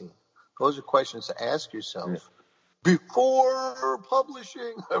to be seen. Those are questions to ask yourself before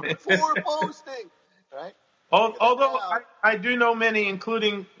publishing, or before posting, right? Although I do know many,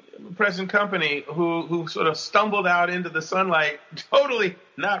 including present company who sort of stumbled out into the sunlight, totally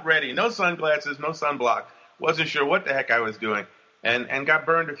not ready, no sunglasses, no sunblock, wasn't sure what the heck I was doing, and got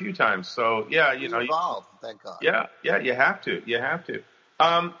burned a few times. So yeah, you evolved, thank God. Yeah, you have to.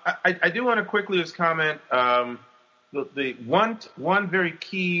 I do want to quickly just comment the one very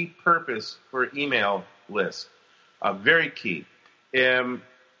key purpose for email lists, very key. And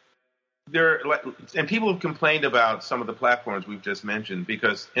people have complained about some of the platforms we've just mentioned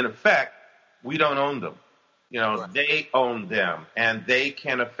because, in effect, we don't own them. Right. They own them, and they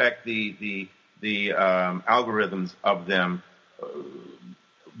can affect the algorithms of them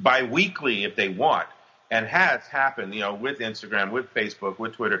bi-weekly if they want, and has happened. With Instagram, with Facebook,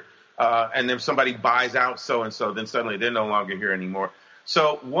 with Twitter, and then somebody buys out so and so, then suddenly they're no longer here anymore.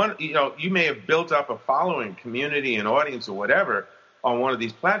 So you may have built up a following, community, and audience, or whatever, on one of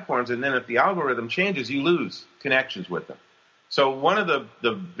these platforms, and then if the algorithm changes, you lose connections with them. So one of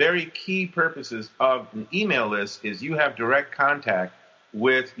the very key purposes of an email list is you have direct contact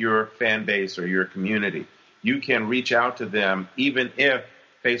with your fan base or your community. You can reach out to them even if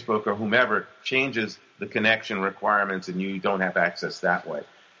Facebook or whomever changes the connection requirements and you don't have access that way.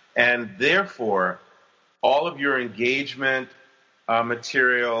 And therefore, all of your engagement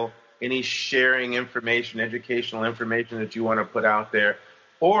material, any sharing information, educational information that you want to put out there,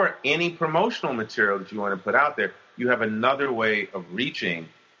 or any promotional material that you want to put out there, you have another way of reaching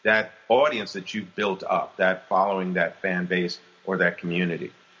that audience that you've built up, that following, that fan base, or that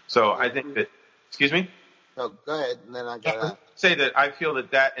community. So I think that, excuse me? Oh, go ahead, and then I got to say that I feel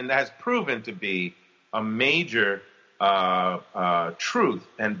that has proven to be a major truth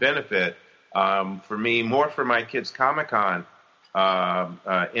and benefit for me, more for my kids' Comic-Con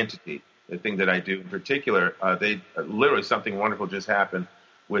entity, the thing that I do in particular. They literally something wonderful just happened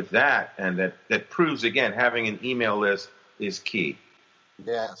with that, and that proves again having an email list is key.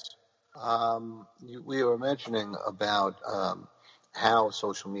 Yes, we were mentioning about how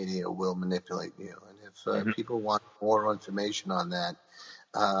social media will manipulate you, and if people want more information on that,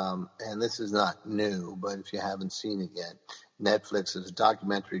 and this is not new, but if you haven't seen it yet, Netflix has a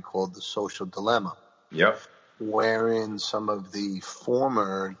documentary called The Social Dilemma. Yep. Wherein some of the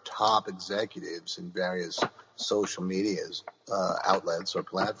former top executives in various social medias outlets or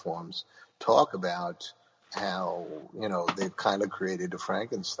platforms talk about how they've kind of created a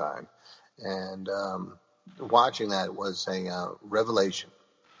Frankenstein, and watching that was a revelation,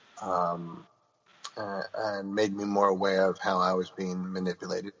 and made me more aware of how I was being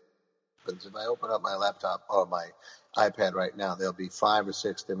manipulated. But if I open up my laptop or my iPad right now, there'll be 5 or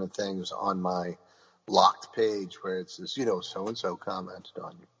 6 different things on my locked page where it says, so-and-so commented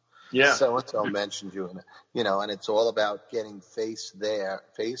on you. Yeah. So-and-so mentioned you. And it's all about getting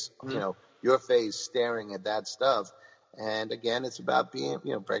your face staring at that stuff. And again, it's about being,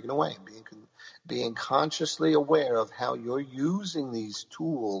 breaking away, being consciously aware of how you're using these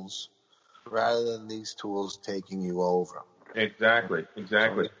tools rather than these tools taking you over. Exactly.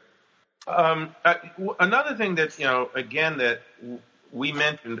 Another thing that, again, that we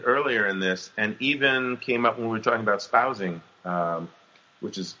mentioned earlier in this, and even came up when we were talking about spousing,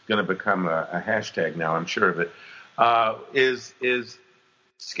 which is going to become a hashtag now, I'm sure of it, is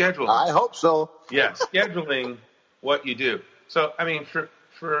scheduling. I hope so. Yeah, scheduling what you do. So, I mean,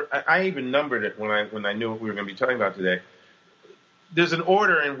 I even numbered it when I knew what we were going to be talking about today. There's an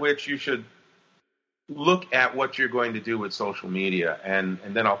order in which you should look at what you're going to do with social media, and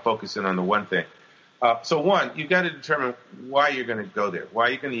then I'll focus in on the one thing. So one, you've got to determine why you're going to go there. Why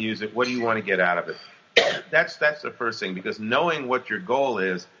are you going to use it? What do you want to get out of it? That's the first thing, because knowing what your goal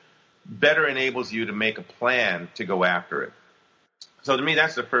is better enables you to make a plan to go after it. So to me,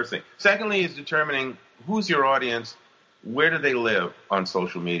 that's the first thing. Secondly is determining who's your audience, where do they live on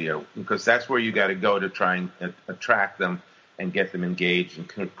social media, because that's where you got to go to try and attract them and get them engaged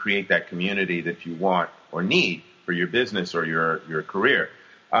and create that community that you want or need for your business or your career.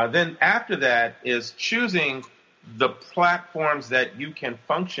 Then after that is choosing the platforms that you can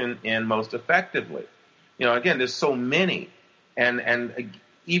function in most effectively. Again, there's so many, and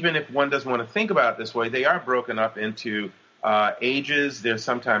even if one doesn't want to think about it this way, they are broken up into ages. There's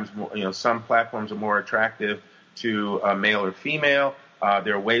sometimes more, some platforms are more attractive to male or female.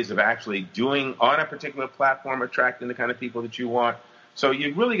 There are ways of actually doing on a particular platform, attracting the kind of people that you want. So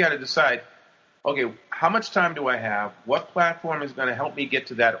you really got to decide, okay, how much time do I have? What platform is going to help me get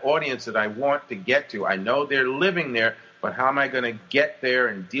to that audience that I want to get to? I know they're living there, but how am I going to get there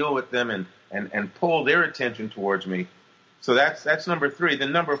and deal with them and pull their attention towards me? So that's number 3.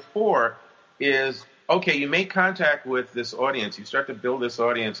 Then number 4 is, okay, you make contact with this audience. You start to build this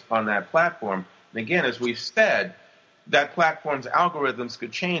audience on that platform. And again, as we've said, that platform's algorithms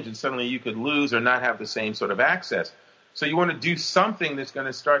could change and suddenly you could lose or not have the same sort of access. So you want to do something that's going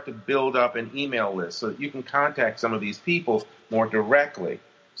to start to build up an email list so that you can contact some of these people more directly.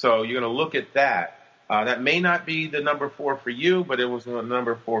 So you're going to look at that. That may not be the number 4 for you, but it was the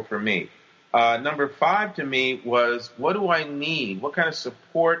number 4 for me. Number 5 to me was, what do I need? What kind of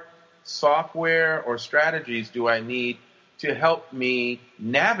support software or strategies do I need to help me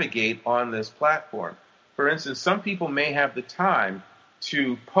navigate on this platform? For instance, some people may have the time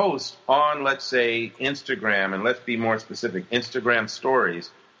to post on, let's say, Instagram, and let's be more specific, Instagram stories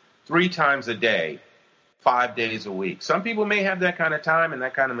 3 times a day, 5 days a week. Some people may have that kind of time and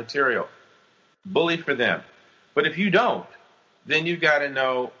that kind of material. Bully for them. But if you don't, then you've got to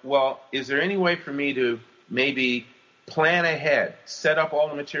know, well, is there any way for me to maybe plan ahead, set up all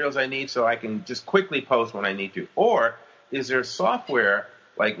the materials I need so I can just quickly post when I need to? Or is there software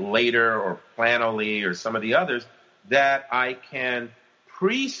like Later or Planoly or some of the others that I can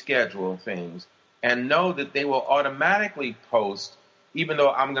pre-schedule things and know that they will automatically post even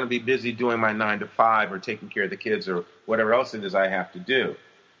though I'm going to be busy doing my 9 to 5 or taking care of the kids or whatever else it is I have to do?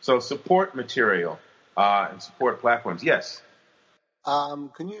 So support material and support platforms. Yes.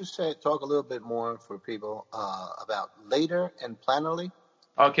 Can you talk a little bit more for people about Later and Planoly?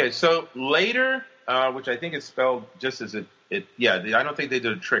 Okay, so Later, which I think is spelled just as I don't think they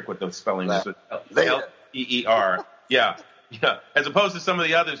did a trick with the spelling. Right. L-E-E-R. Yeah. As opposed to some of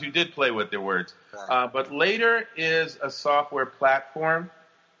the others who did play with their words. Right. But Later is a software platform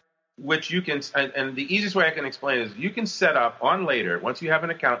which you can, and the easiest way I can explain is you can set up on Later, once you have an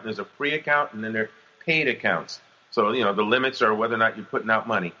account, there's a free account and then there are paid accounts. So, the limits are whether or not you're putting out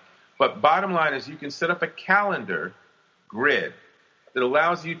money. But bottom line is you can set up a calendar grid that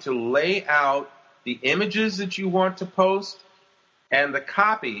allows you to lay out the images that you want to post and the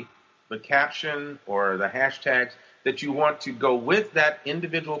copy, the caption or the hashtags that you want to go with that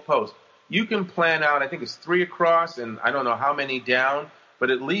individual post. You can plan out, I think it's 3 across and I don't know how many down, but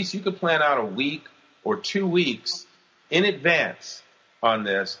at least you could plan out a week or 2 weeks in advance on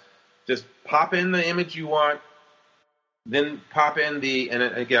this. Just pop in the image you want, then pop in and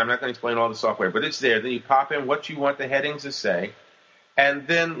again, I'm not going to explain all the software, but it's there. Then you pop in what you want the headings to say, and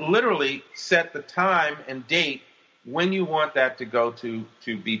then literally set the time and date when you want that to go to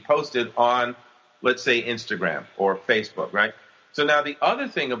be posted on, let's say, Instagram or Facebook, right? So now the other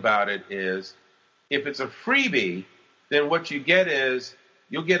thing about it is, if it's a freebie, then what you get is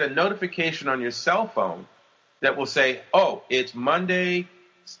you'll get a notification on your cell phone that will say, oh, it's Monday,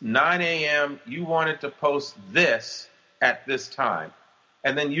 9 a.m., you wanted to post this at this time.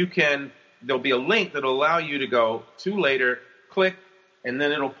 And then there'll be a link that'll allow you to go to Later, click, and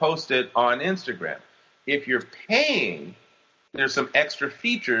then it'll post it on Instagram. If you're paying, there's some extra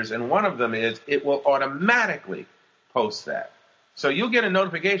features, and one of them is it will automatically post that. So you'll get a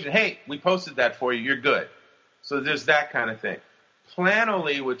notification, hey, we posted that for you, you're good. So there's that kind of thing.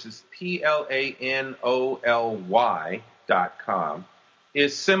 Planoly, which is Planoly.com,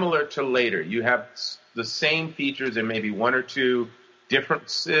 is similar to Later. You have the same features. There may be 1 or 2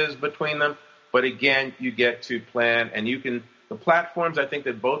 differences between them, but again, you get to plan, and the platforms I think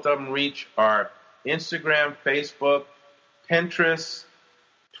that both of them reach are Instagram, Facebook, Pinterest,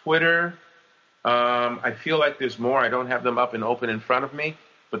 Twitter. I feel like there's more. I don't have them up and open in front of me,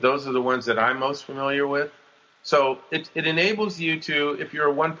 but those are the ones that I'm most familiar with. So it enables you to, if you're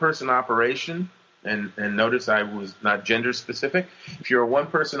a one-person operation, and notice I was not gender specific, if you're a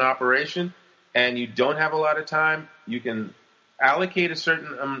one-person operation and you don't have a lot of time, you can allocate a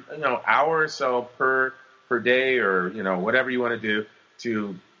certain hour or so per day or whatever you want to do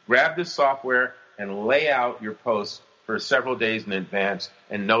to grab this software and lay out your posts for several days in advance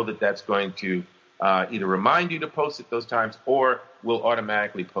and know that that's going to either remind you to post at those times or will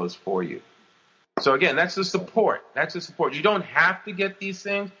automatically post for you. So again, that's the support. You don't have to get these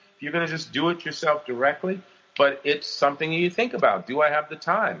things if you're going to just do it yourself directly, but it's something you think about. Do I have the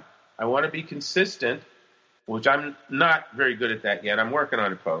time? I want to be consistent, which I'm not very good at that yet. I'm working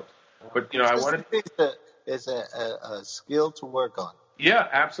on it, folks. But I want to. It's a skill to work on. Yeah,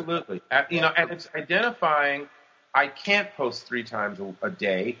 absolutely. And it's identifying. I can't post 3 times a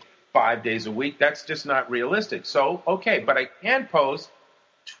day, 5 days a week. That's just not realistic. So okay, but I can post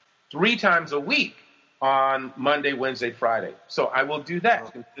 3 times a week on Monday, Wednesday, Friday. So I will do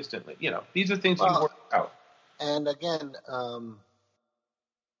that consistently. These are things you work out. And again,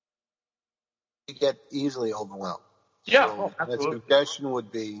 you get easily overwhelmed. Yeah, so absolutely. The suggestion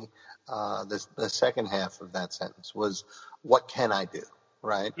would be the second half of that sentence was, what can I do?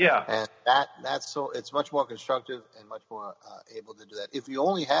 Right? Yeah. And that's so it's much more constructive and much more able to do that. If you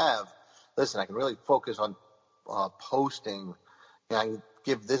only have, listen, I can really focus on posting, I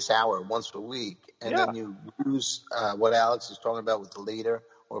give this hour once a week, and then you use what Alex is talking about with the Leader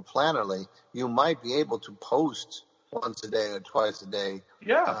or Plannerly, you might be able to post once a day or twice a day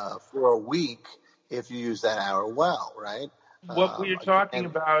for a week if you use that hour well, right? What we're talking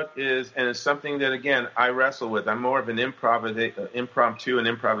about is, and it's something that, again, I wrestle with. I'm more of an impromptu and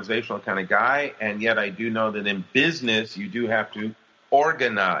improvisational kind of guy, and yet I do know that in business you do have to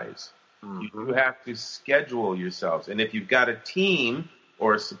organize. Mm-hmm. You do have to schedule yourselves. And if you've got a team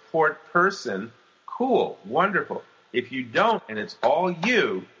or a support person, cool, wonderful. If you don't, and it's all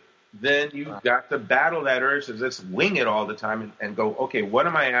you, then you've got to battle that urge to just wing it all the time and go, okay, what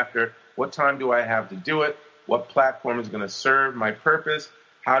am I after? What time do I have to do it? What platform is going to serve my purpose?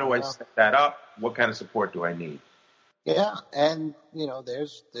 How do I set that up? What kind of support do I need? Yeah, and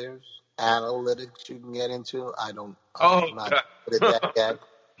there's analytics you can get into. I'm not good at that yet.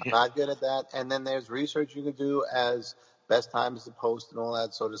 Not good at that. And then there's research you can do as best times to post and all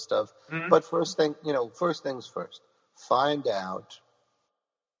that sort of stuff. Mm-hmm. But first things first. Find out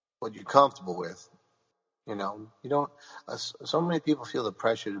what you're comfortable with. You don't. So many people feel the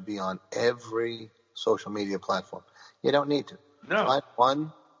pressure to be on every social media platform. You don't need to. No. Find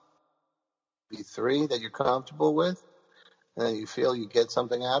one, maybe three that you're comfortable with, and that you feel you get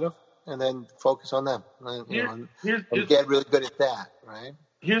something out of, and then focus on them. And get really good at that, right?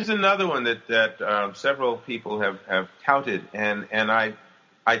 Here's another one that several people have touted, and I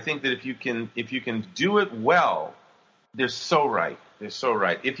think that if you can do it well, they're so right.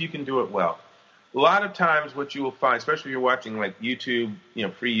 If you can do it well. A lot of times what you will find, especially if you're watching like YouTube,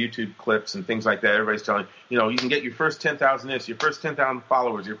 free YouTube clips and things like that, everybody's telling you can get your first 10,000 this, your first 10,000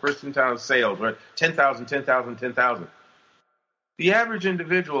 followers, your first 10,000 sales, right? 10,000. The average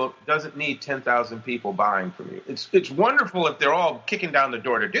individual doesn't need 10,000 people buying from you. It's wonderful if they're all kicking down the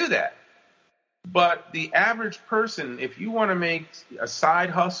door to do that. But the average person, if you want to make a side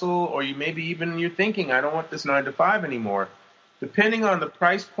hustle, or you're thinking, I don't want this 9 to 5 anymore, depending on the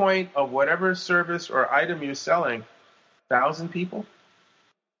price point of whatever service or item you're selling, 1,000 people,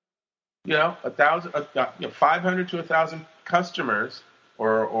 500 to 1,000 customers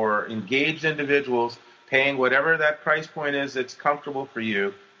or engaged individuals paying whatever that price point is that's comfortable for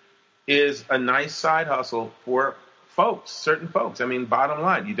you is a nice side hustle for certain folks. I mean, bottom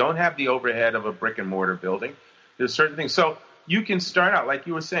line, you don't have the overhead of a brick and mortar building. There's certain things. So you can start out, like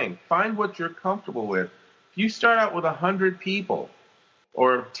you were saying, find what you're comfortable with. If you start out with 100 people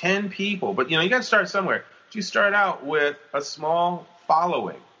or 10 people, but you got to start somewhere. If you start out with a small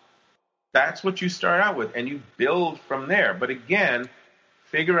following, that's what you start out with, and you build from there. But again,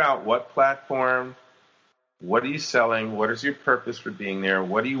 figure out what platform, what are you selling, what is your purpose for being there,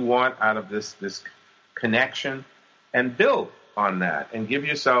 what do you want out of this connection, and build on that and give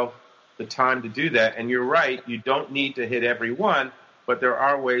yourself the time to do that. And you're right, you don't need to hit every one, but there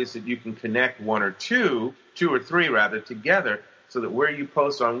are ways that you can connect two or three together, so that where you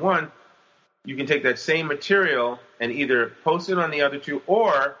post on one, you can take that same material and either post it on the other two,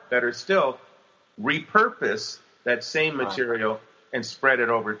 or, better still, repurpose that same material and spread it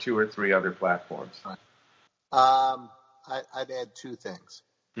over 2 or 3 other platforms. Right. I'd add 2 things.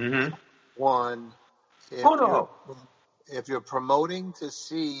 Mm-hmm. One, if you're promoting to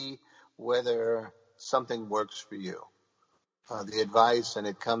see whether something works for you, the advice, and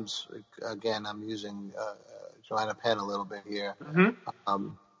it comes, again, I'm using Joanna Penn a little bit here,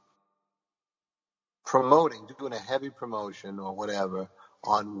 doing a heavy promotion or whatever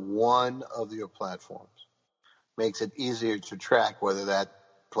on one of your platforms makes it easier to track whether that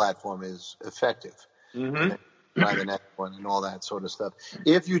platform is effective. Mm-hmm. By the next one and all that sort of stuff.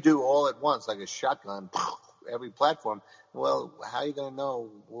 If you do all at once, like a shotgun, every platform, well, how are you going to know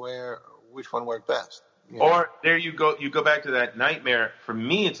which one worked best? Or there you go. You go back to that nightmare. For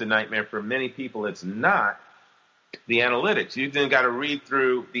me, it's a nightmare. For many people, it's not. The analytics. You've then got to read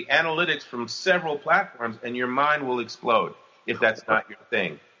through the analytics from several platforms, and your mind will explode if that's not your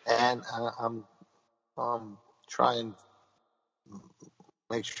thing. And I'm trying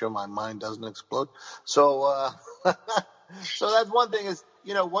make sure my mind doesn't explode. So so that's one thing is,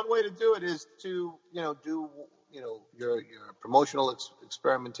 one way to do it is to, do, your promotional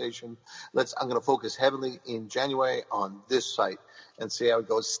experimentation. I'm going to focus heavily in January on this site and see how it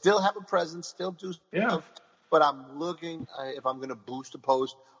goes. Still have a presence, still do stuff, but I'm looking, if I'm going to boost a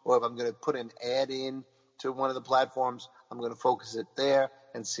post or if I'm going to put an ad in to one of the platforms, I'm going to focus it there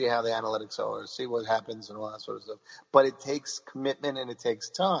and see how the analytics are, see what happens and all that sort of stuff. But it takes commitment and it takes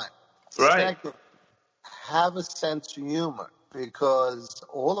time. Right. Second, have a sense of humor, because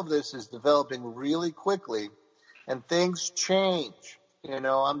all of this is developing really quickly and things change.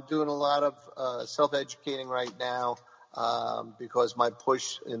 I'm doing a lot of self-educating right now because my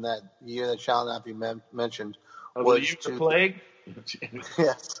push in that year that shall not be mentioned was the to plague.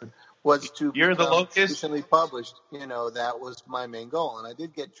 yes, was to Year of the become locust. traditionally published. That was my main goal, and I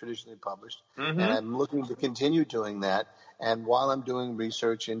did get traditionally published, and I'm looking to continue doing that. And while I'm doing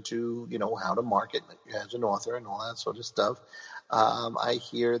research into, how to market as an author and all that sort of stuff, I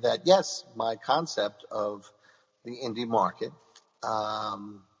hear that, yes, my concept of the indie market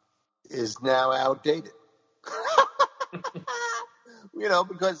is now outdated.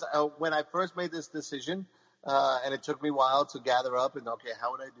 Because when I first made this decision, and it took me a while to gather up and, okay, how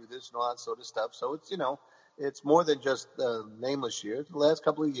would I do this and all that sort of stuff. So it's, it's more than just nameless years. The last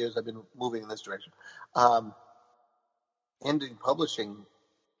couple of years I've been moving in this direction. Indie publishing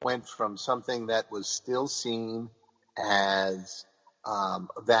went from something that was still seen as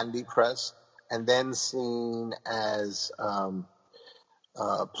vanity press and then seen as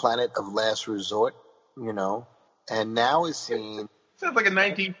planet of last resort, and now is seen. Sounds like a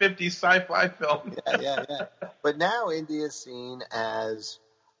 1950s sci-fi film. Yeah. But now India is seen as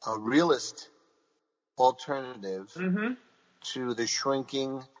a realist alternative to the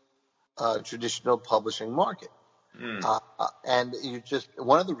shrinking traditional publishing market. And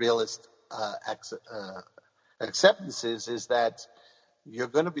one of the realist acceptances is that you're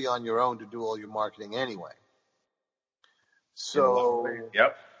going to be on your own to do all your marketing anyway. So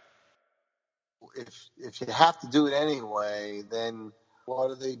yep. If you have to do it anyway, then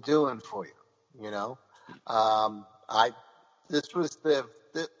what are they doing for you?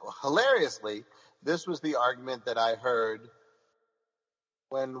 Hilariously, this was the argument that I heard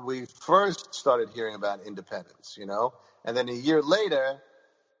when we first started hearing about independence, and then a year later,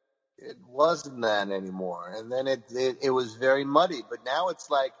 it wasn't that anymore. And then it was very muddy, but now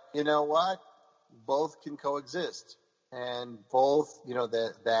it's like, you know what? Both can coexist, and both,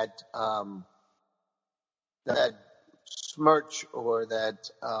 that smirch or that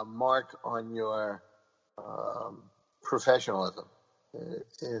mark on your professionalism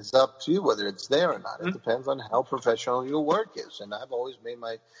is up to you whether it's there or not. It depends on how professional your work is. And I've always made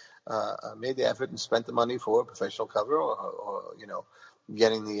made the effort and spent the money for a professional cover or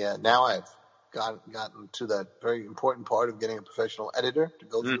getting the now I've gotten to that very important part of getting a professional editor to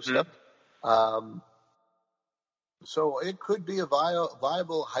go through stuff. So it could be a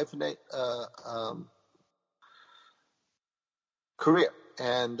viable hyphenate career,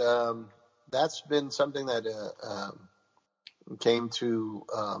 and that's been something that came to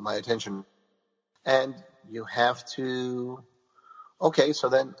my attention. And you have to, okay, so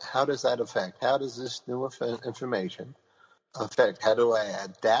then how does that affect? How does this new information affect? How do I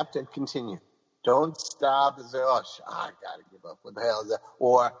adapt and continue? Don't stop and say, oh, I got to give up. What the hell is that?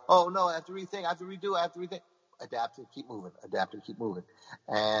 Or, oh, no, I have to rethink. I have to redo. I have to rethink. Adapt and keep moving. Adapt and keep moving.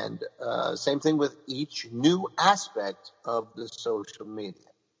 And same thing with each new aspect of the social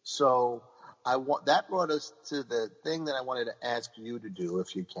media. So that brought us to the thing that I wanted to ask you to do,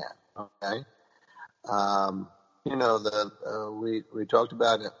 if you can. Okay. We talked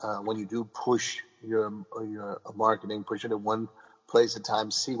about when you do push your marketing, push it at one place at a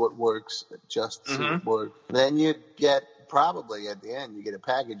time, see what works, just see what works. Then you get probably at the end you get a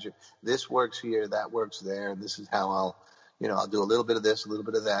package of this works here, that works there, and this is how I'll do a little bit of this, a little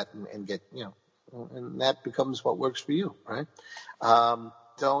bit of that, and get and that becomes what works for you, right?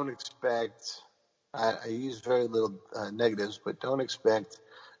 Don't expect. I use very little negatives, but don't expect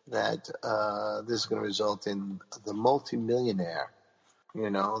that this is going to result in the multimillionaire.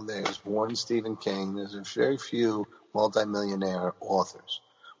 There's one Stephen King. There's very few multimillionaire authors.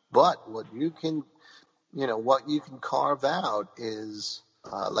 But what you can carve out is,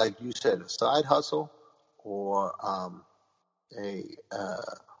 like you said, a side hustle or a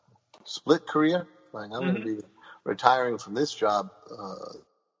split career. Like I'm going to be retiring from this job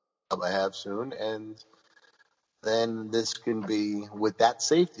I have soon, and then this can be, with that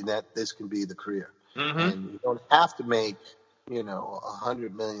safety net, this can be the career. And you don't have to make,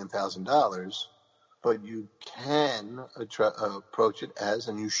 $100 million, but you can approach it as,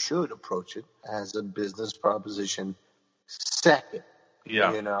 and you should approach it as a business proposition second,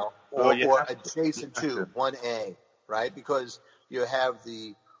 or adjacent to 1A, right? Because you have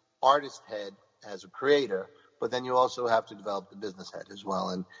the artist head as a creator, but then you also have to develop the business head as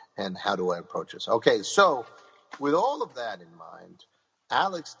well, and how do I approach this? Okay, so with all of that in mind,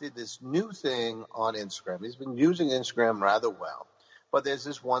 Alex did this new thing on Instagram. He's been using Instagram rather well, but there's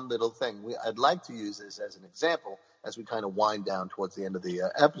this one little thing. I'd like to use this as an example as we kind of wind down towards the end of the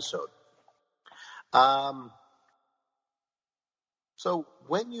episode. So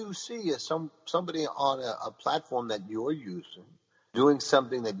when you see somebody on a platform that you're using, doing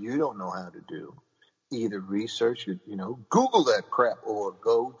something that you don't know how to do, either research, Google that crap, or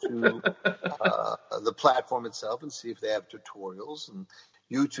go to the platform itself and see if they have tutorials. And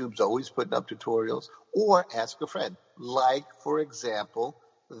YouTube's always putting up tutorials, or ask a friend. Like, for example,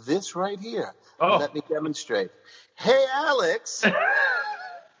 this right here. Oh. Let me demonstrate. Hey, Alex,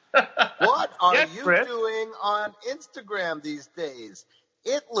 what are you Chris? doing on Instagram these days?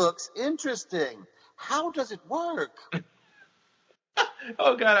 It looks interesting. How does it work?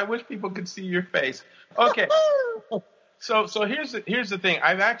 Oh God, I wish people could see your face. Okay, so here's the thing.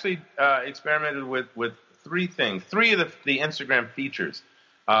 I've actually experimented with three things, three of the Instagram features.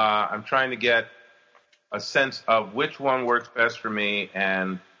 I'm trying to get a sense of which one works best for me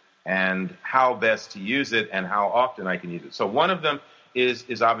and how best to use it and how often I can use it. So one of them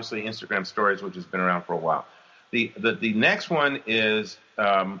is obviously Instagram Stories, which has been around for a while. The next one is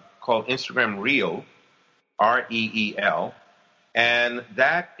called Instagram Reel, REEL. And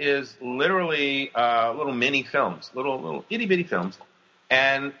that is literally little mini films, little itty bitty films,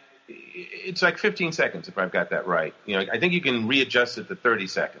 and it's like 15 seconds if I've got that right. I think you can readjust it to 30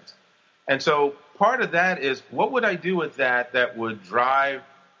 seconds. And so part of that is, what would I do with that would drive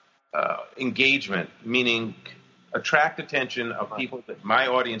engagement, meaning attract attention of people, my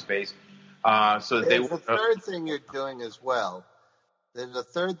audience base, so that they. There's a third thing you're doing as well.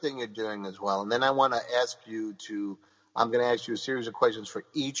 And then I want to ask you to. I'm going to ask you a series of questions for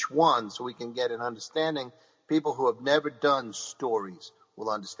each one so we can get an understanding. People who have never done stories will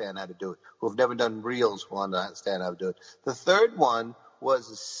understand how to do it. Who have never done reels will understand how to do it. The third one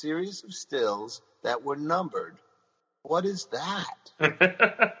was a series of stills that were numbered. What is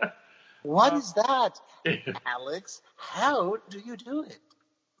that? What is that, Alex? How do you do it?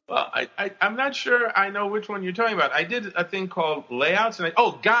 Well, I'm not sure I know which one you're talking about. I did a thing called layouts, and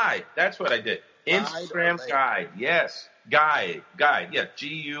guide. That's what I did. Instagram guide. Yes. Guide. Yeah. Guide.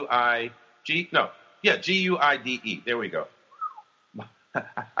 There we go.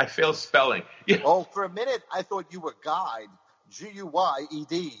 I failed spelling. Yeah. Oh, for a minute, I thought you were guide.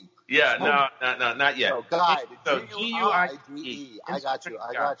 Guied. Yeah, no, not yet. No, guide. So Guide. I got you.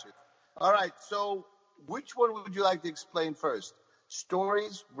 All right. So which one would you like to explain first?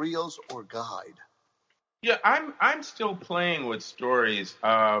 Stories, reels, or guide? Yeah, I'm still playing with stories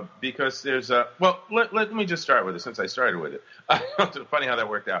because there's a let me just start with it since I started with it. It's funny how that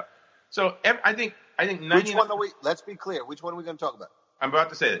worked out. So I think 99. Let's be clear. Which one are we going to talk about? I'm about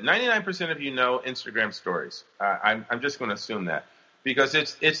to say that 99% of you know Instagram Stories. I'm just going to assume that because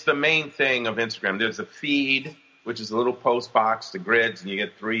it's the main thing of Instagram. There's a feed, which is a little post box, the grids, and you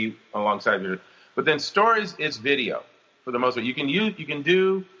get three alongside of it. But then Stories is video for the most part. You can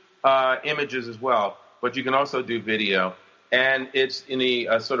do images as well. But you can also do video, and it's in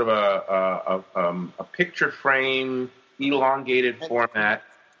a sort of a picture frame, elongated format.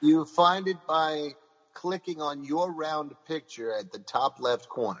 You find it by clicking on your round picture at the top left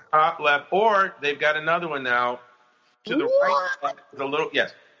corner. Top left, or they've got another one now to the right.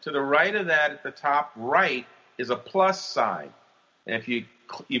 To the right of that, at the top right, is a plus sign, and if you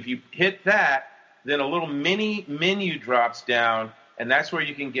hit that, then a little mini menu drops down, and that's where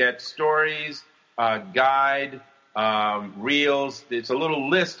you can get stories. Guide, reels. It's a little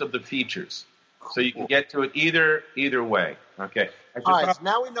list of the features, so you can get to it either way. Okay. All right. So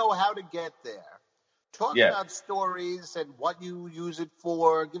now we know how to get there. Talk about stories and what you use it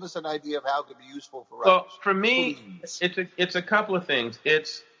for. Give us an idea of how it could be useful for us. Well, for me, it's a couple of things.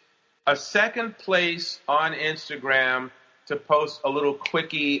 It's a second place on Instagram to post a little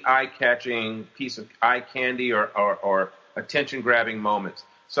quickie, eye-catching piece of eye candy or attention-grabbing moments.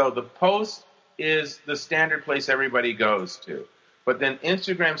 So the post is the standard place everybody goes to. But then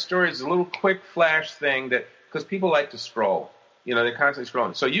Instagram Stories is a little quick flash thing because people like to scroll. They're constantly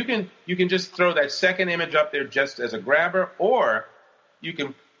scrolling. So you can just throw that second image up there just as a grabber, or you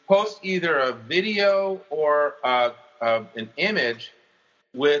can post either a video or an image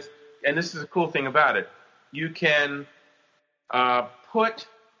with, and this is a cool thing about it, you can I'm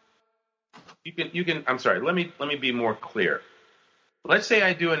sorry, let me be more clear. Let's say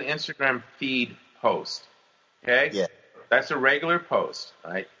I do an Instagram feed post, okay? Yeah. That's a regular post,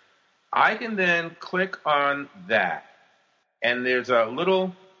 right? I can then click on that, and there's a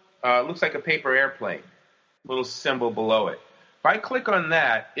little, looks like a paper airplane, little symbol below it. If I click on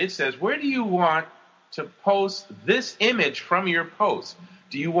that, it says, where do you want to post this image from your post?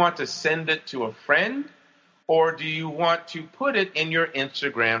 Do you want to send it to a friend, or do you want to put it in your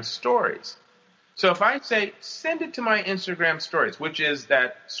Instagram Stories? So if I say, send it to my Instagram Stories, which is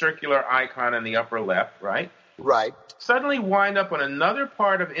that circular icon in the upper left, right? Right. Suddenly wind up on another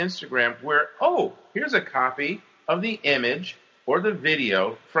part of Instagram where, here's a copy of the image or the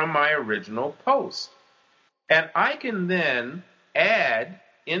video from my original post. And I can then add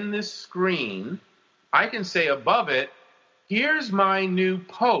in this screen, I can say above it, here's my new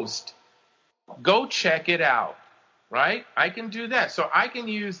post. Go check it out, right? I can do that. So I can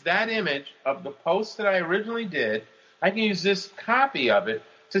use that image of the post that I originally did. I can use this copy of it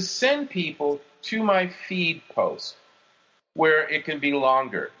to send people to my feed post where it can be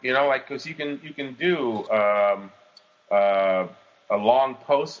longer, like, because you can do a long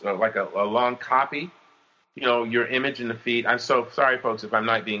post, like a long copy, your image in the feed. I'm so sorry, folks, if I'm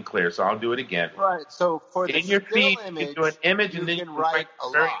not being clear, so I'll do it again. Right. So for the in your feed, image, you can do an image and then you can write a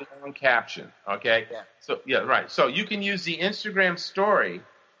very long caption. Okay. Yeah. So right. So you can use the Instagram story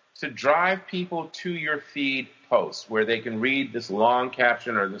to drive people to your feed post where they can read this long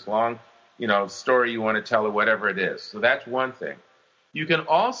caption or this long, story you want to tell or whatever it is. So that's one thing. You can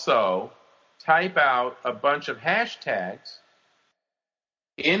also type out a bunch of hashtags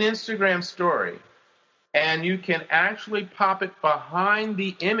in Instagram story, and you can actually pop it behind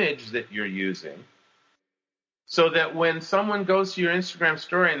the image that you're using so that when someone goes to your Instagram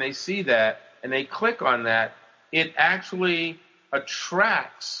story and they see that and they click on that, it actually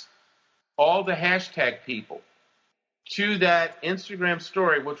attracts all the hashtag people to that Instagram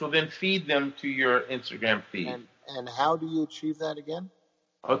story, which will then feed them to your Instagram feed. And how do you achieve that again?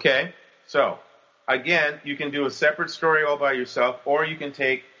 Okay, so again, you can do a separate story all by yourself, or you can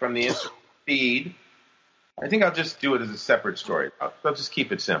take from the Instagram feed. I think I'll just do it as a separate story. I'll just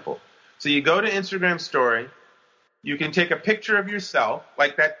keep it simple. So you go to Instagram story. You can take a picture of yourself,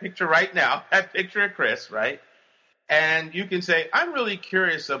 like that picture right now, that picture of Chris, right? And you can say, I'm really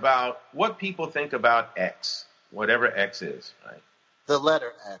curious about what people think about X, whatever X is, right? The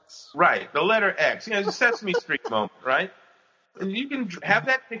letter X. Right, the letter X. It's a Sesame Street moment, right? And you can have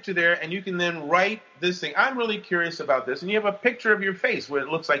that picture there, and you can then write this thing. I'm really curious about this. And you have a picture of your face where it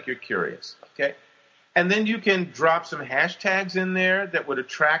looks like you're curious, okay? And then you can drop some hashtags in there that would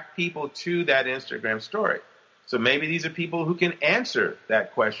attract people to that Instagram story. So maybe these are people who can answer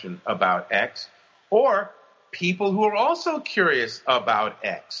that question about X, or people who are also curious about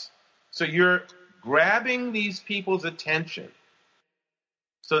X. So you're grabbing these people's attention.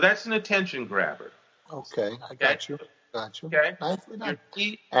 So that's an attention grabber. Okay, I got you. Okay. Nicely done.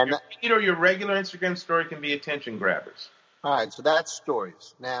 Your feed or your regular Instagram story can be attention grabbers. All right, so that's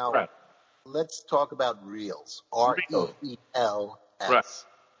stories. Now, let's talk about Reels. Reels. Right.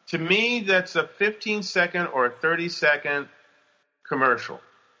 To me, that's a 15-second or a 30-second commercial.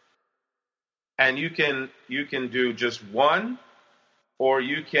 And you can do just one, or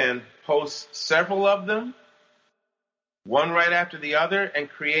you can post several of them, one right after the other, and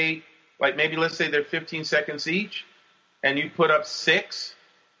create, like maybe let's say they're 15 seconds each, and you put up 6.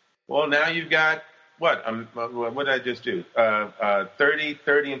 Well, now you've got, what did I just do? 30,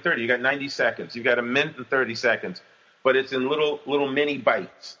 30, and 30. You got 90 seconds. You got a minute and 30 seconds. But it's in little mini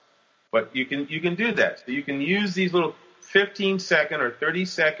bites. But you can do that. So you can use these little 15-second or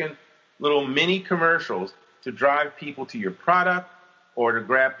 30-second little mini commercials to drive people to your product or to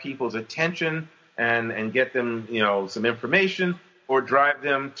grab people's attention and get them, some information, or drive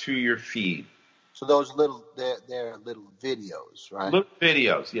them to your feed. So those they're little videos, right? Little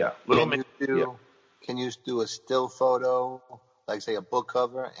videos, yeah. Can you do a still photo, like say a book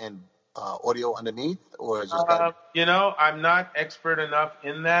cover, and audio underneath, or is it I'm not expert enough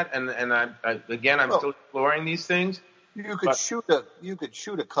in that, and I'm still exploring these things. You could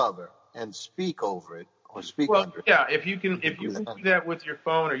shoot a cover and speak over it, or speak under it. Yeah, if you can do that with your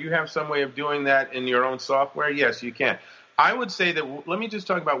phone, or you have some way of doing that in your own software, yes, you can. I would say that. Let me just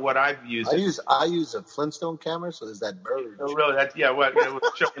talk about what I've used. I use a Flintstone camera, so there's that bird. Oh, really?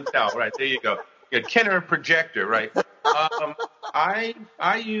 Show and tell. Right there, you go. A Kenner projector, right?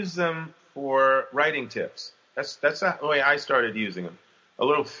 I use them for writing tips. That's the way I started using them. A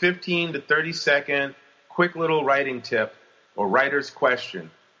little 15 to 30 second quick little writing tip or writer's question,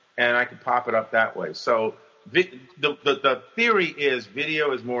 and I could pop it up that way. So the theory is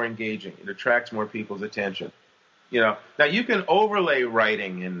video is more engaging. It attracts more people's attention. Now you can overlay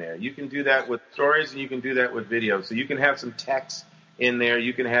writing in there. You can do that with stories, and you can do that with video. So you can have some text in there.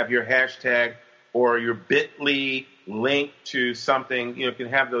 You can have your hashtag or your bit.ly link to something. You can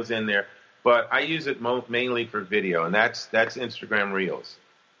have those in there. But I use it mainly for video, and that's Instagram Reels.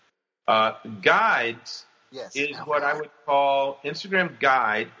 Guides is what I would call Instagram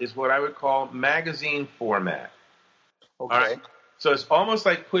Guide is what I would call magazine format. Okay. All right? So it's almost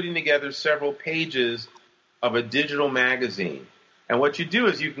like putting together several pages of a digital magazine. And what you do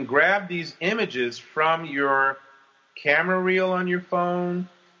is you can grab these images from your camera reel on your phone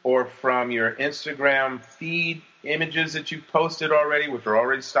or from your Instagram feed images that you've posted already, which are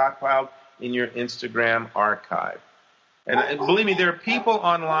already stockpiled in your Instagram archive. And believe me, there are people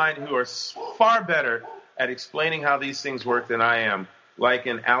online who are far better at explaining how these things work than I am, like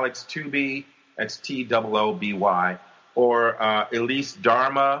an Alex Tooby, that's Tooby, or Elise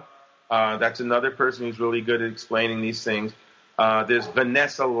Dharma. That's another person who's really good at explaining these things. There's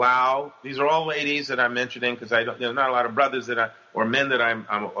Vanessa Lau. These are all ladies that I'm mentioning because there's not a lot of brothers or men that I'm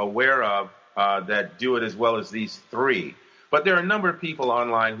aware of that do it as well as these three. But there are a number of people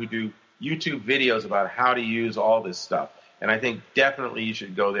online who do YouTube videos about how to use all this stuff. And I think definitely you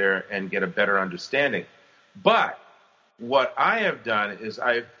should go there and get a better understanding. But what I have done is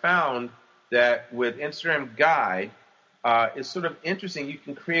I've found that with Instagram Guide, it's sort of interesting. You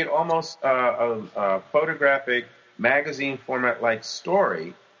can create almost a photographic magazine format like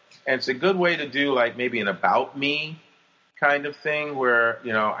story. And it's a good way to do like maybe an about me kind of thing where,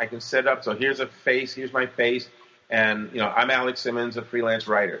 I can set up. So here's my face. And, I'm Alex Simmons, a freelance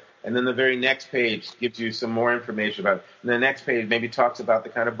writer. And then the very next page gives you some more information about it. And the next page maybe talks about the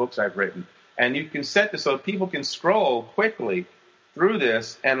kind of books I've written. And you can set this so people can scroll quickly through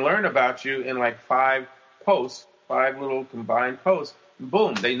this and learn about you in like 5 little combined posts. And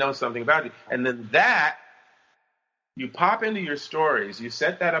boom, they know something about you. And then that, you pop into your stories, you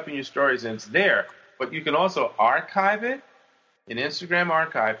set that up in your stories, and it's there. But you can also archive it in Instagram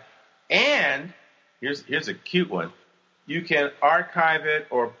Archive. And here's a cute one. You can archive it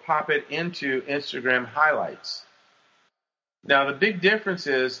or pop it into Instagram highlights. Now, the big difference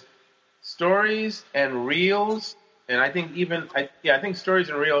is stories and reels, and I think I think stories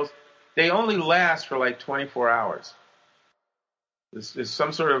and reels, they only last for like 24 hours. There's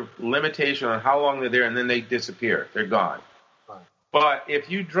some sort of limitation on how long they're there, and then they disappear. They're gone. Right. But if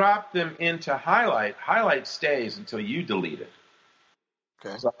you drop them into highlight stays until you delete it.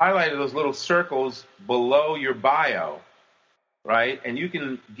 Okay. So highlight are those little circles below your bio, right? And you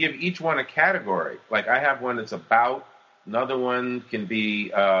can give each one a category. Like I have one that's about, another one can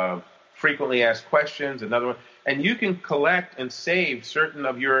be frequently asked questions, another one. And you can collect and save certain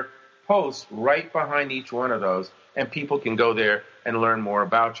of your posts right behind each one of those, and people can go there and learn more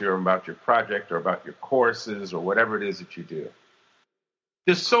about you or about your project or about your courses or whatever it is that you do.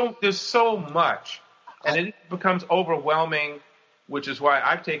 There's so much, and it becomes overwhelming, which is why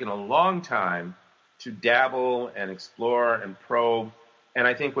I've taken a long time to dabble and explore and probe. And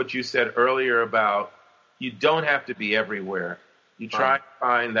I think what you said earlier about you don't have to be everywhere. You try to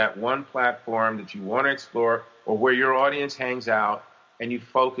find that one platform that you want to explore or where your audience hangs out, and you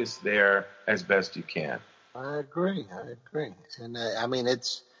focus there as best you can. I agree. And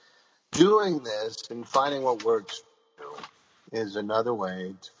it's doing this and finding what works for you is another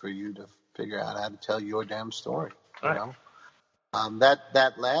way for you to figure out how to tell your damn story. You know?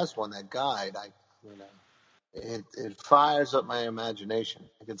 That last one, that guide, it fires up my imagination.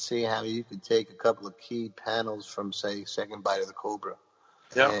 I could see how you could take a couple of key panels from, say, Second Bite of the Cobra,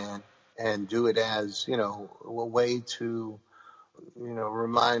 and do it as a way to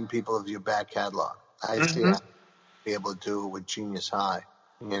remind people of your back catalog. I see how to be able to do it with Genius High.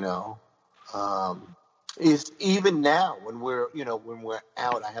 Is even now when we're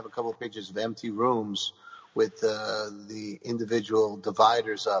out, I have a couple of pictures of empty rooms with the individual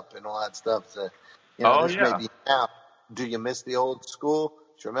dividers up and all that stuff. Maybe now. Do you miss the old school?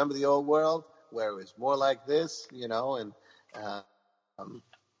 Do you remember the old world where it was more like this? And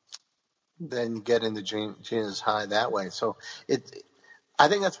then get into Genius High that way. So I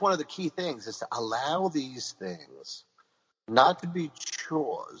think that's one of the key things is to allow these things not to be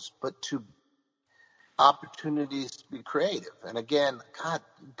chores, but to opportunities to be creative. And again,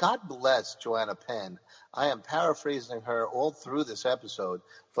 God bless Joanna Penn. I am paraphrasing her all through this episode,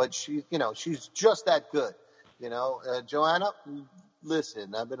 but she's just that good. Joanna,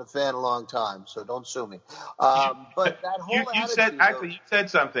 listen, I've been a fan a long time, so don't sue me. But that whole you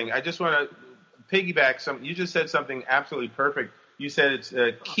said something. I just want to piggyback something. You just said something absolutely perfect. You said it's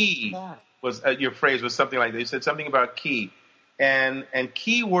key was your phrase was something like that. You said something about key. And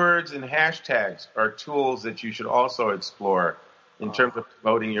keywords and hashtags are tools that you should also explore in terms of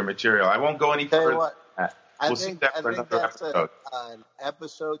promoting your material. I won't go any further. I think that's an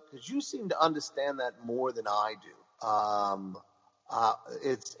episode because you seem to understand that more than I do.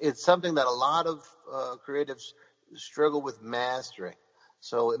 It's something that a lot of creatives struggle with mastering.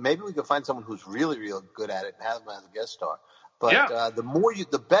 So maybe we could find someone who's really, really good at it and have them as a guest star. But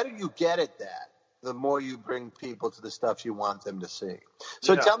the better you get at that, the more you bring people to the stuff you want them to see.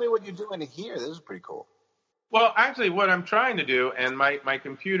 So tell me what you're doing here. This is pretty cool. Well, actually, what I'm trying to do, and my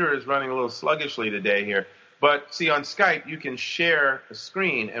computer is running a little sluggishly today here, But see, on Skype, you can share a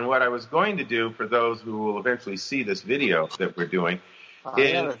screen. And what I was going to do for those who will eventually see this video that we're doing, I'm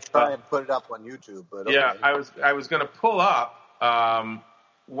going to try and put it up on YouTube. But okay. Yeah, I was going to pull up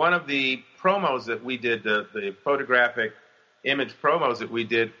one of the promos that we did, the photographic image promos that we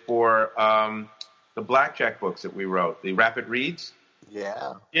did for the blackjack books that we wrote, the Rapid Reads.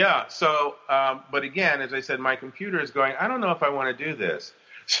 Yeah. Yeah. So, but again, as I said, my computer is going, I don't know if I want to do this.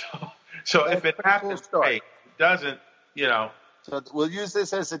 So if it happens, great. If it doesn't, So we'll use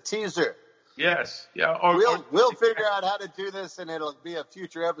this as a teaser. Yes. Yeah. We'll figure out how to do this, and it'll be a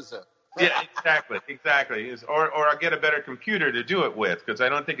future episode. Yeah, exactly. Or I'll get a better computer to do it with, because I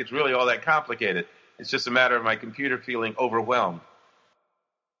don't think it's really all that complicated. It's just a matter of my computer feeling overwhelmed.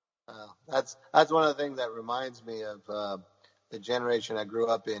 That's one of the things that reminds me of the generation I grew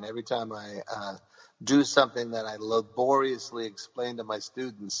up in. Every time I do something that I laboriously explain to my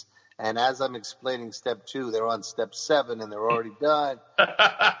students, and as I'm explaining step 2, they're on step 7 and they're already done.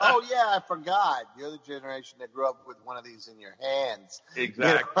 Oh, yeah, I forgot. You're the generation that grew up with one of these in your hands.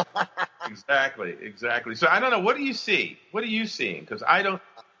 Exactly. Exactly. So I don't know. What do you see? What are you seeing? Because I don't.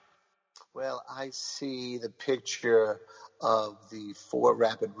 Well, I see the picture of the 4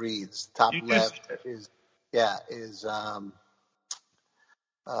 rapid reads. Top left is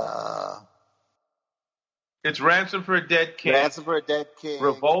it's Ransom for a Dead King. Ransom for a Dead King.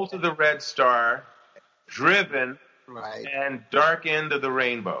 Revolt of the Red Star. Driven. Right. And Dark End of the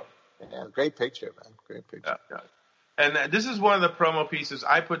Rainbow. Yeah, great picture, man. Great picture. Yeah. And this is one of the promo pieces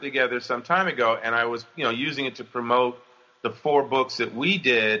I put together some time ago, and I was, using it to promote the 4 books that we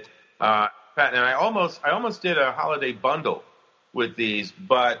did. And I almost did a holiday bundle with these,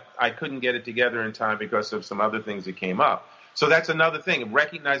 but I couldn't get it together in time because of some other things that came up. So that's another thing,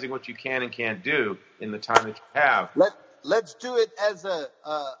 recognizing what you can and can't do in the time that you have. Let's do it as a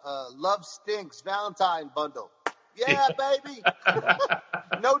Love Stinks Valentine bundle. Yeah, baby.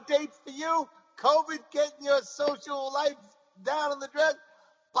 No dates for you. COVID getting your social life down in the dress.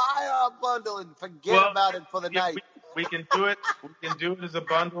 Buy our bundle and forget about it for the night. We can do it. We can do it as a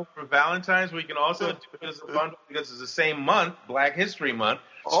bundle for Valentine's. We can also do it as a bundle because it's the same month, Black History Month.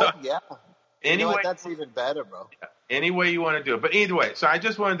 So, yeah. Anyway, that's even better, bro. Yeah, any way you want to do it. But either way, so I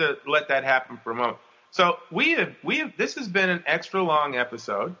just wanted to let that happen for a moment. So we have this has been an extra long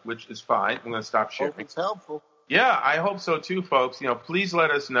episode, which is fine. I'm going to stop sharing. Hope it's helpful. Yeah, I hope so too, folks. Please let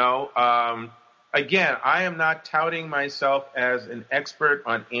us know. Again, I am not touting myself as an expert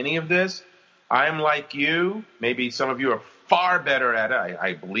on any of this. I am like you. Maybe some of you are far better at it.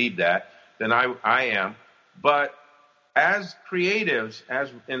 I believe that than I am. But as creatives, as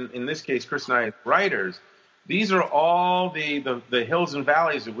in this case, Chris and I as writers, these are all the hills and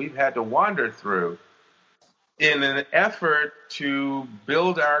valleys that we've had to wander through in an effort to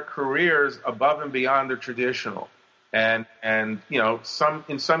build our careers above and beyond the traditional. And in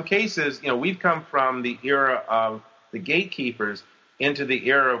some cases, we've come from the era of the gatekeepers into the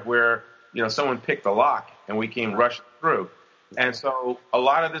era of where, someone picked the lock and we came rushing through. And so a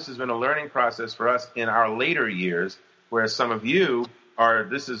lot of this has been a learning process for us in our later years, whereas some of you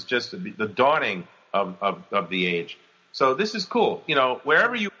this is just the dawning of the age. So this is cool.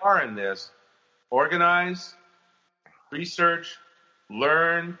 Wherever you are in this, organize, research,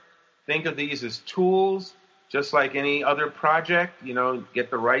 learn, think of these as tools, just like any other project.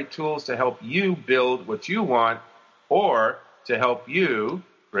 Get the right tools to help you build what you want, or to help you,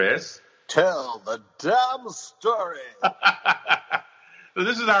 Chris, tell the damn story. So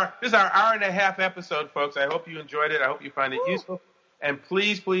this is our hour and a half episode, folks. I hope you enjoyed it. I hope you find it useful. And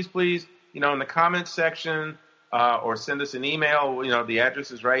please, please, please, in the comments section, or send us an email. The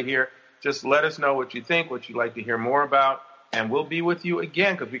address is right here. Just let us know what you think, what you'd like to hear more about, and we'll be with you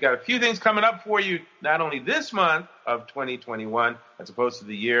again, because we got a few things coming up for you, not only this month of 2021, as opposed to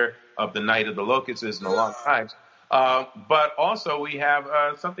the year of the Night of the Locusts in a long time, but also we have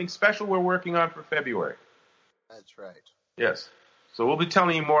something special we're working on for February. That's right. Yes. So we'll be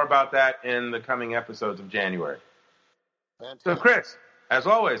telling you more about that in the coming episodes of January. Fantastic. So, Chris, as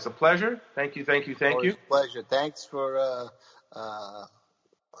always, a pleasure. Thank you. Always a pleasure. Thanks for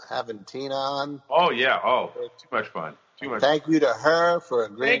having Tina on. Oh, yeah. Oh, too much fun. Thank you to her for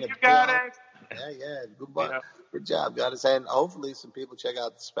agreeing. Thank you, Goddess. Yeah. Good job, Goddess. And hopefully some people check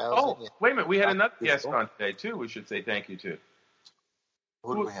out the spouse. Oh, wait a minute. We had another guest on today, too. We should say thank you to.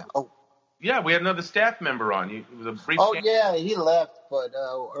 Who do we have? Yeah, we had another staff member on. It was a brief. Oh, yeah, he left, but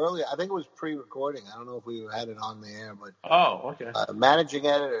earlier, I think it was pre-recording. I don't know if we had it on the air, but. Oh, okay. Managing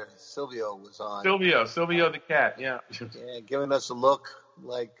editor Silvio was on. Silvio the cat. Yeah. Yeah, giving us a look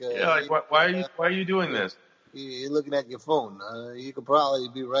like. Why are you doing this? you're looking at your phone. You could probably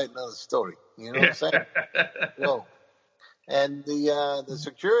be writing another story. You know what I'm saying? So, and the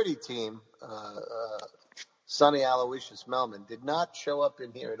security team, Sonny Aloysius Melman, did not show up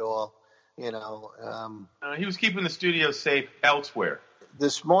in here at all. You know, he was keeping the studio safe elsewhere.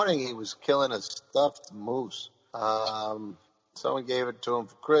 This morning he was killing a stuffed moose. Someone gave it to him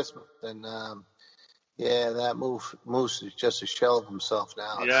for Christmas, and that moose is just a shell of himself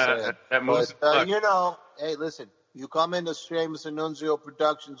now. Yeah, that moose. But, you know, hey, listen, you come into Seamus Annunzio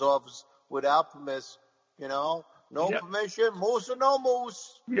Productions office without permission, you know, no permission, moose or no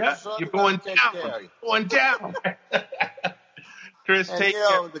moose. Yeah, you're going down. Going down. Chris, and, take you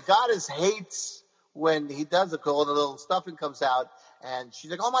know, care. The goddess hates when he does it, all the little stuffing comes out, and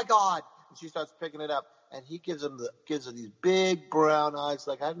she's like, oh, my God. And she starts picking it up, and he gives her these big brown eyes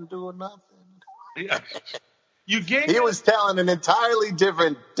like, I'm doing nothing. Yeah. He was telling an entirely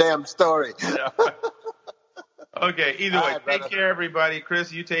different damn story. Yeah. Okay, either way, take care, everybody.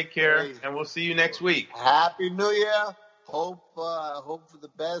 Chris, you take care, and we'll see you next week. Happy New Year. Hope for the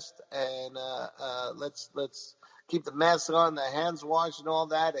best, and let's keep the mask on, the hands washed, and all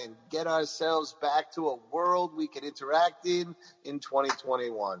that, and get ourselves back to a world we can interact in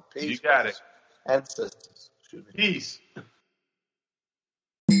 2021. Peace. You got it. And sisters. Peace.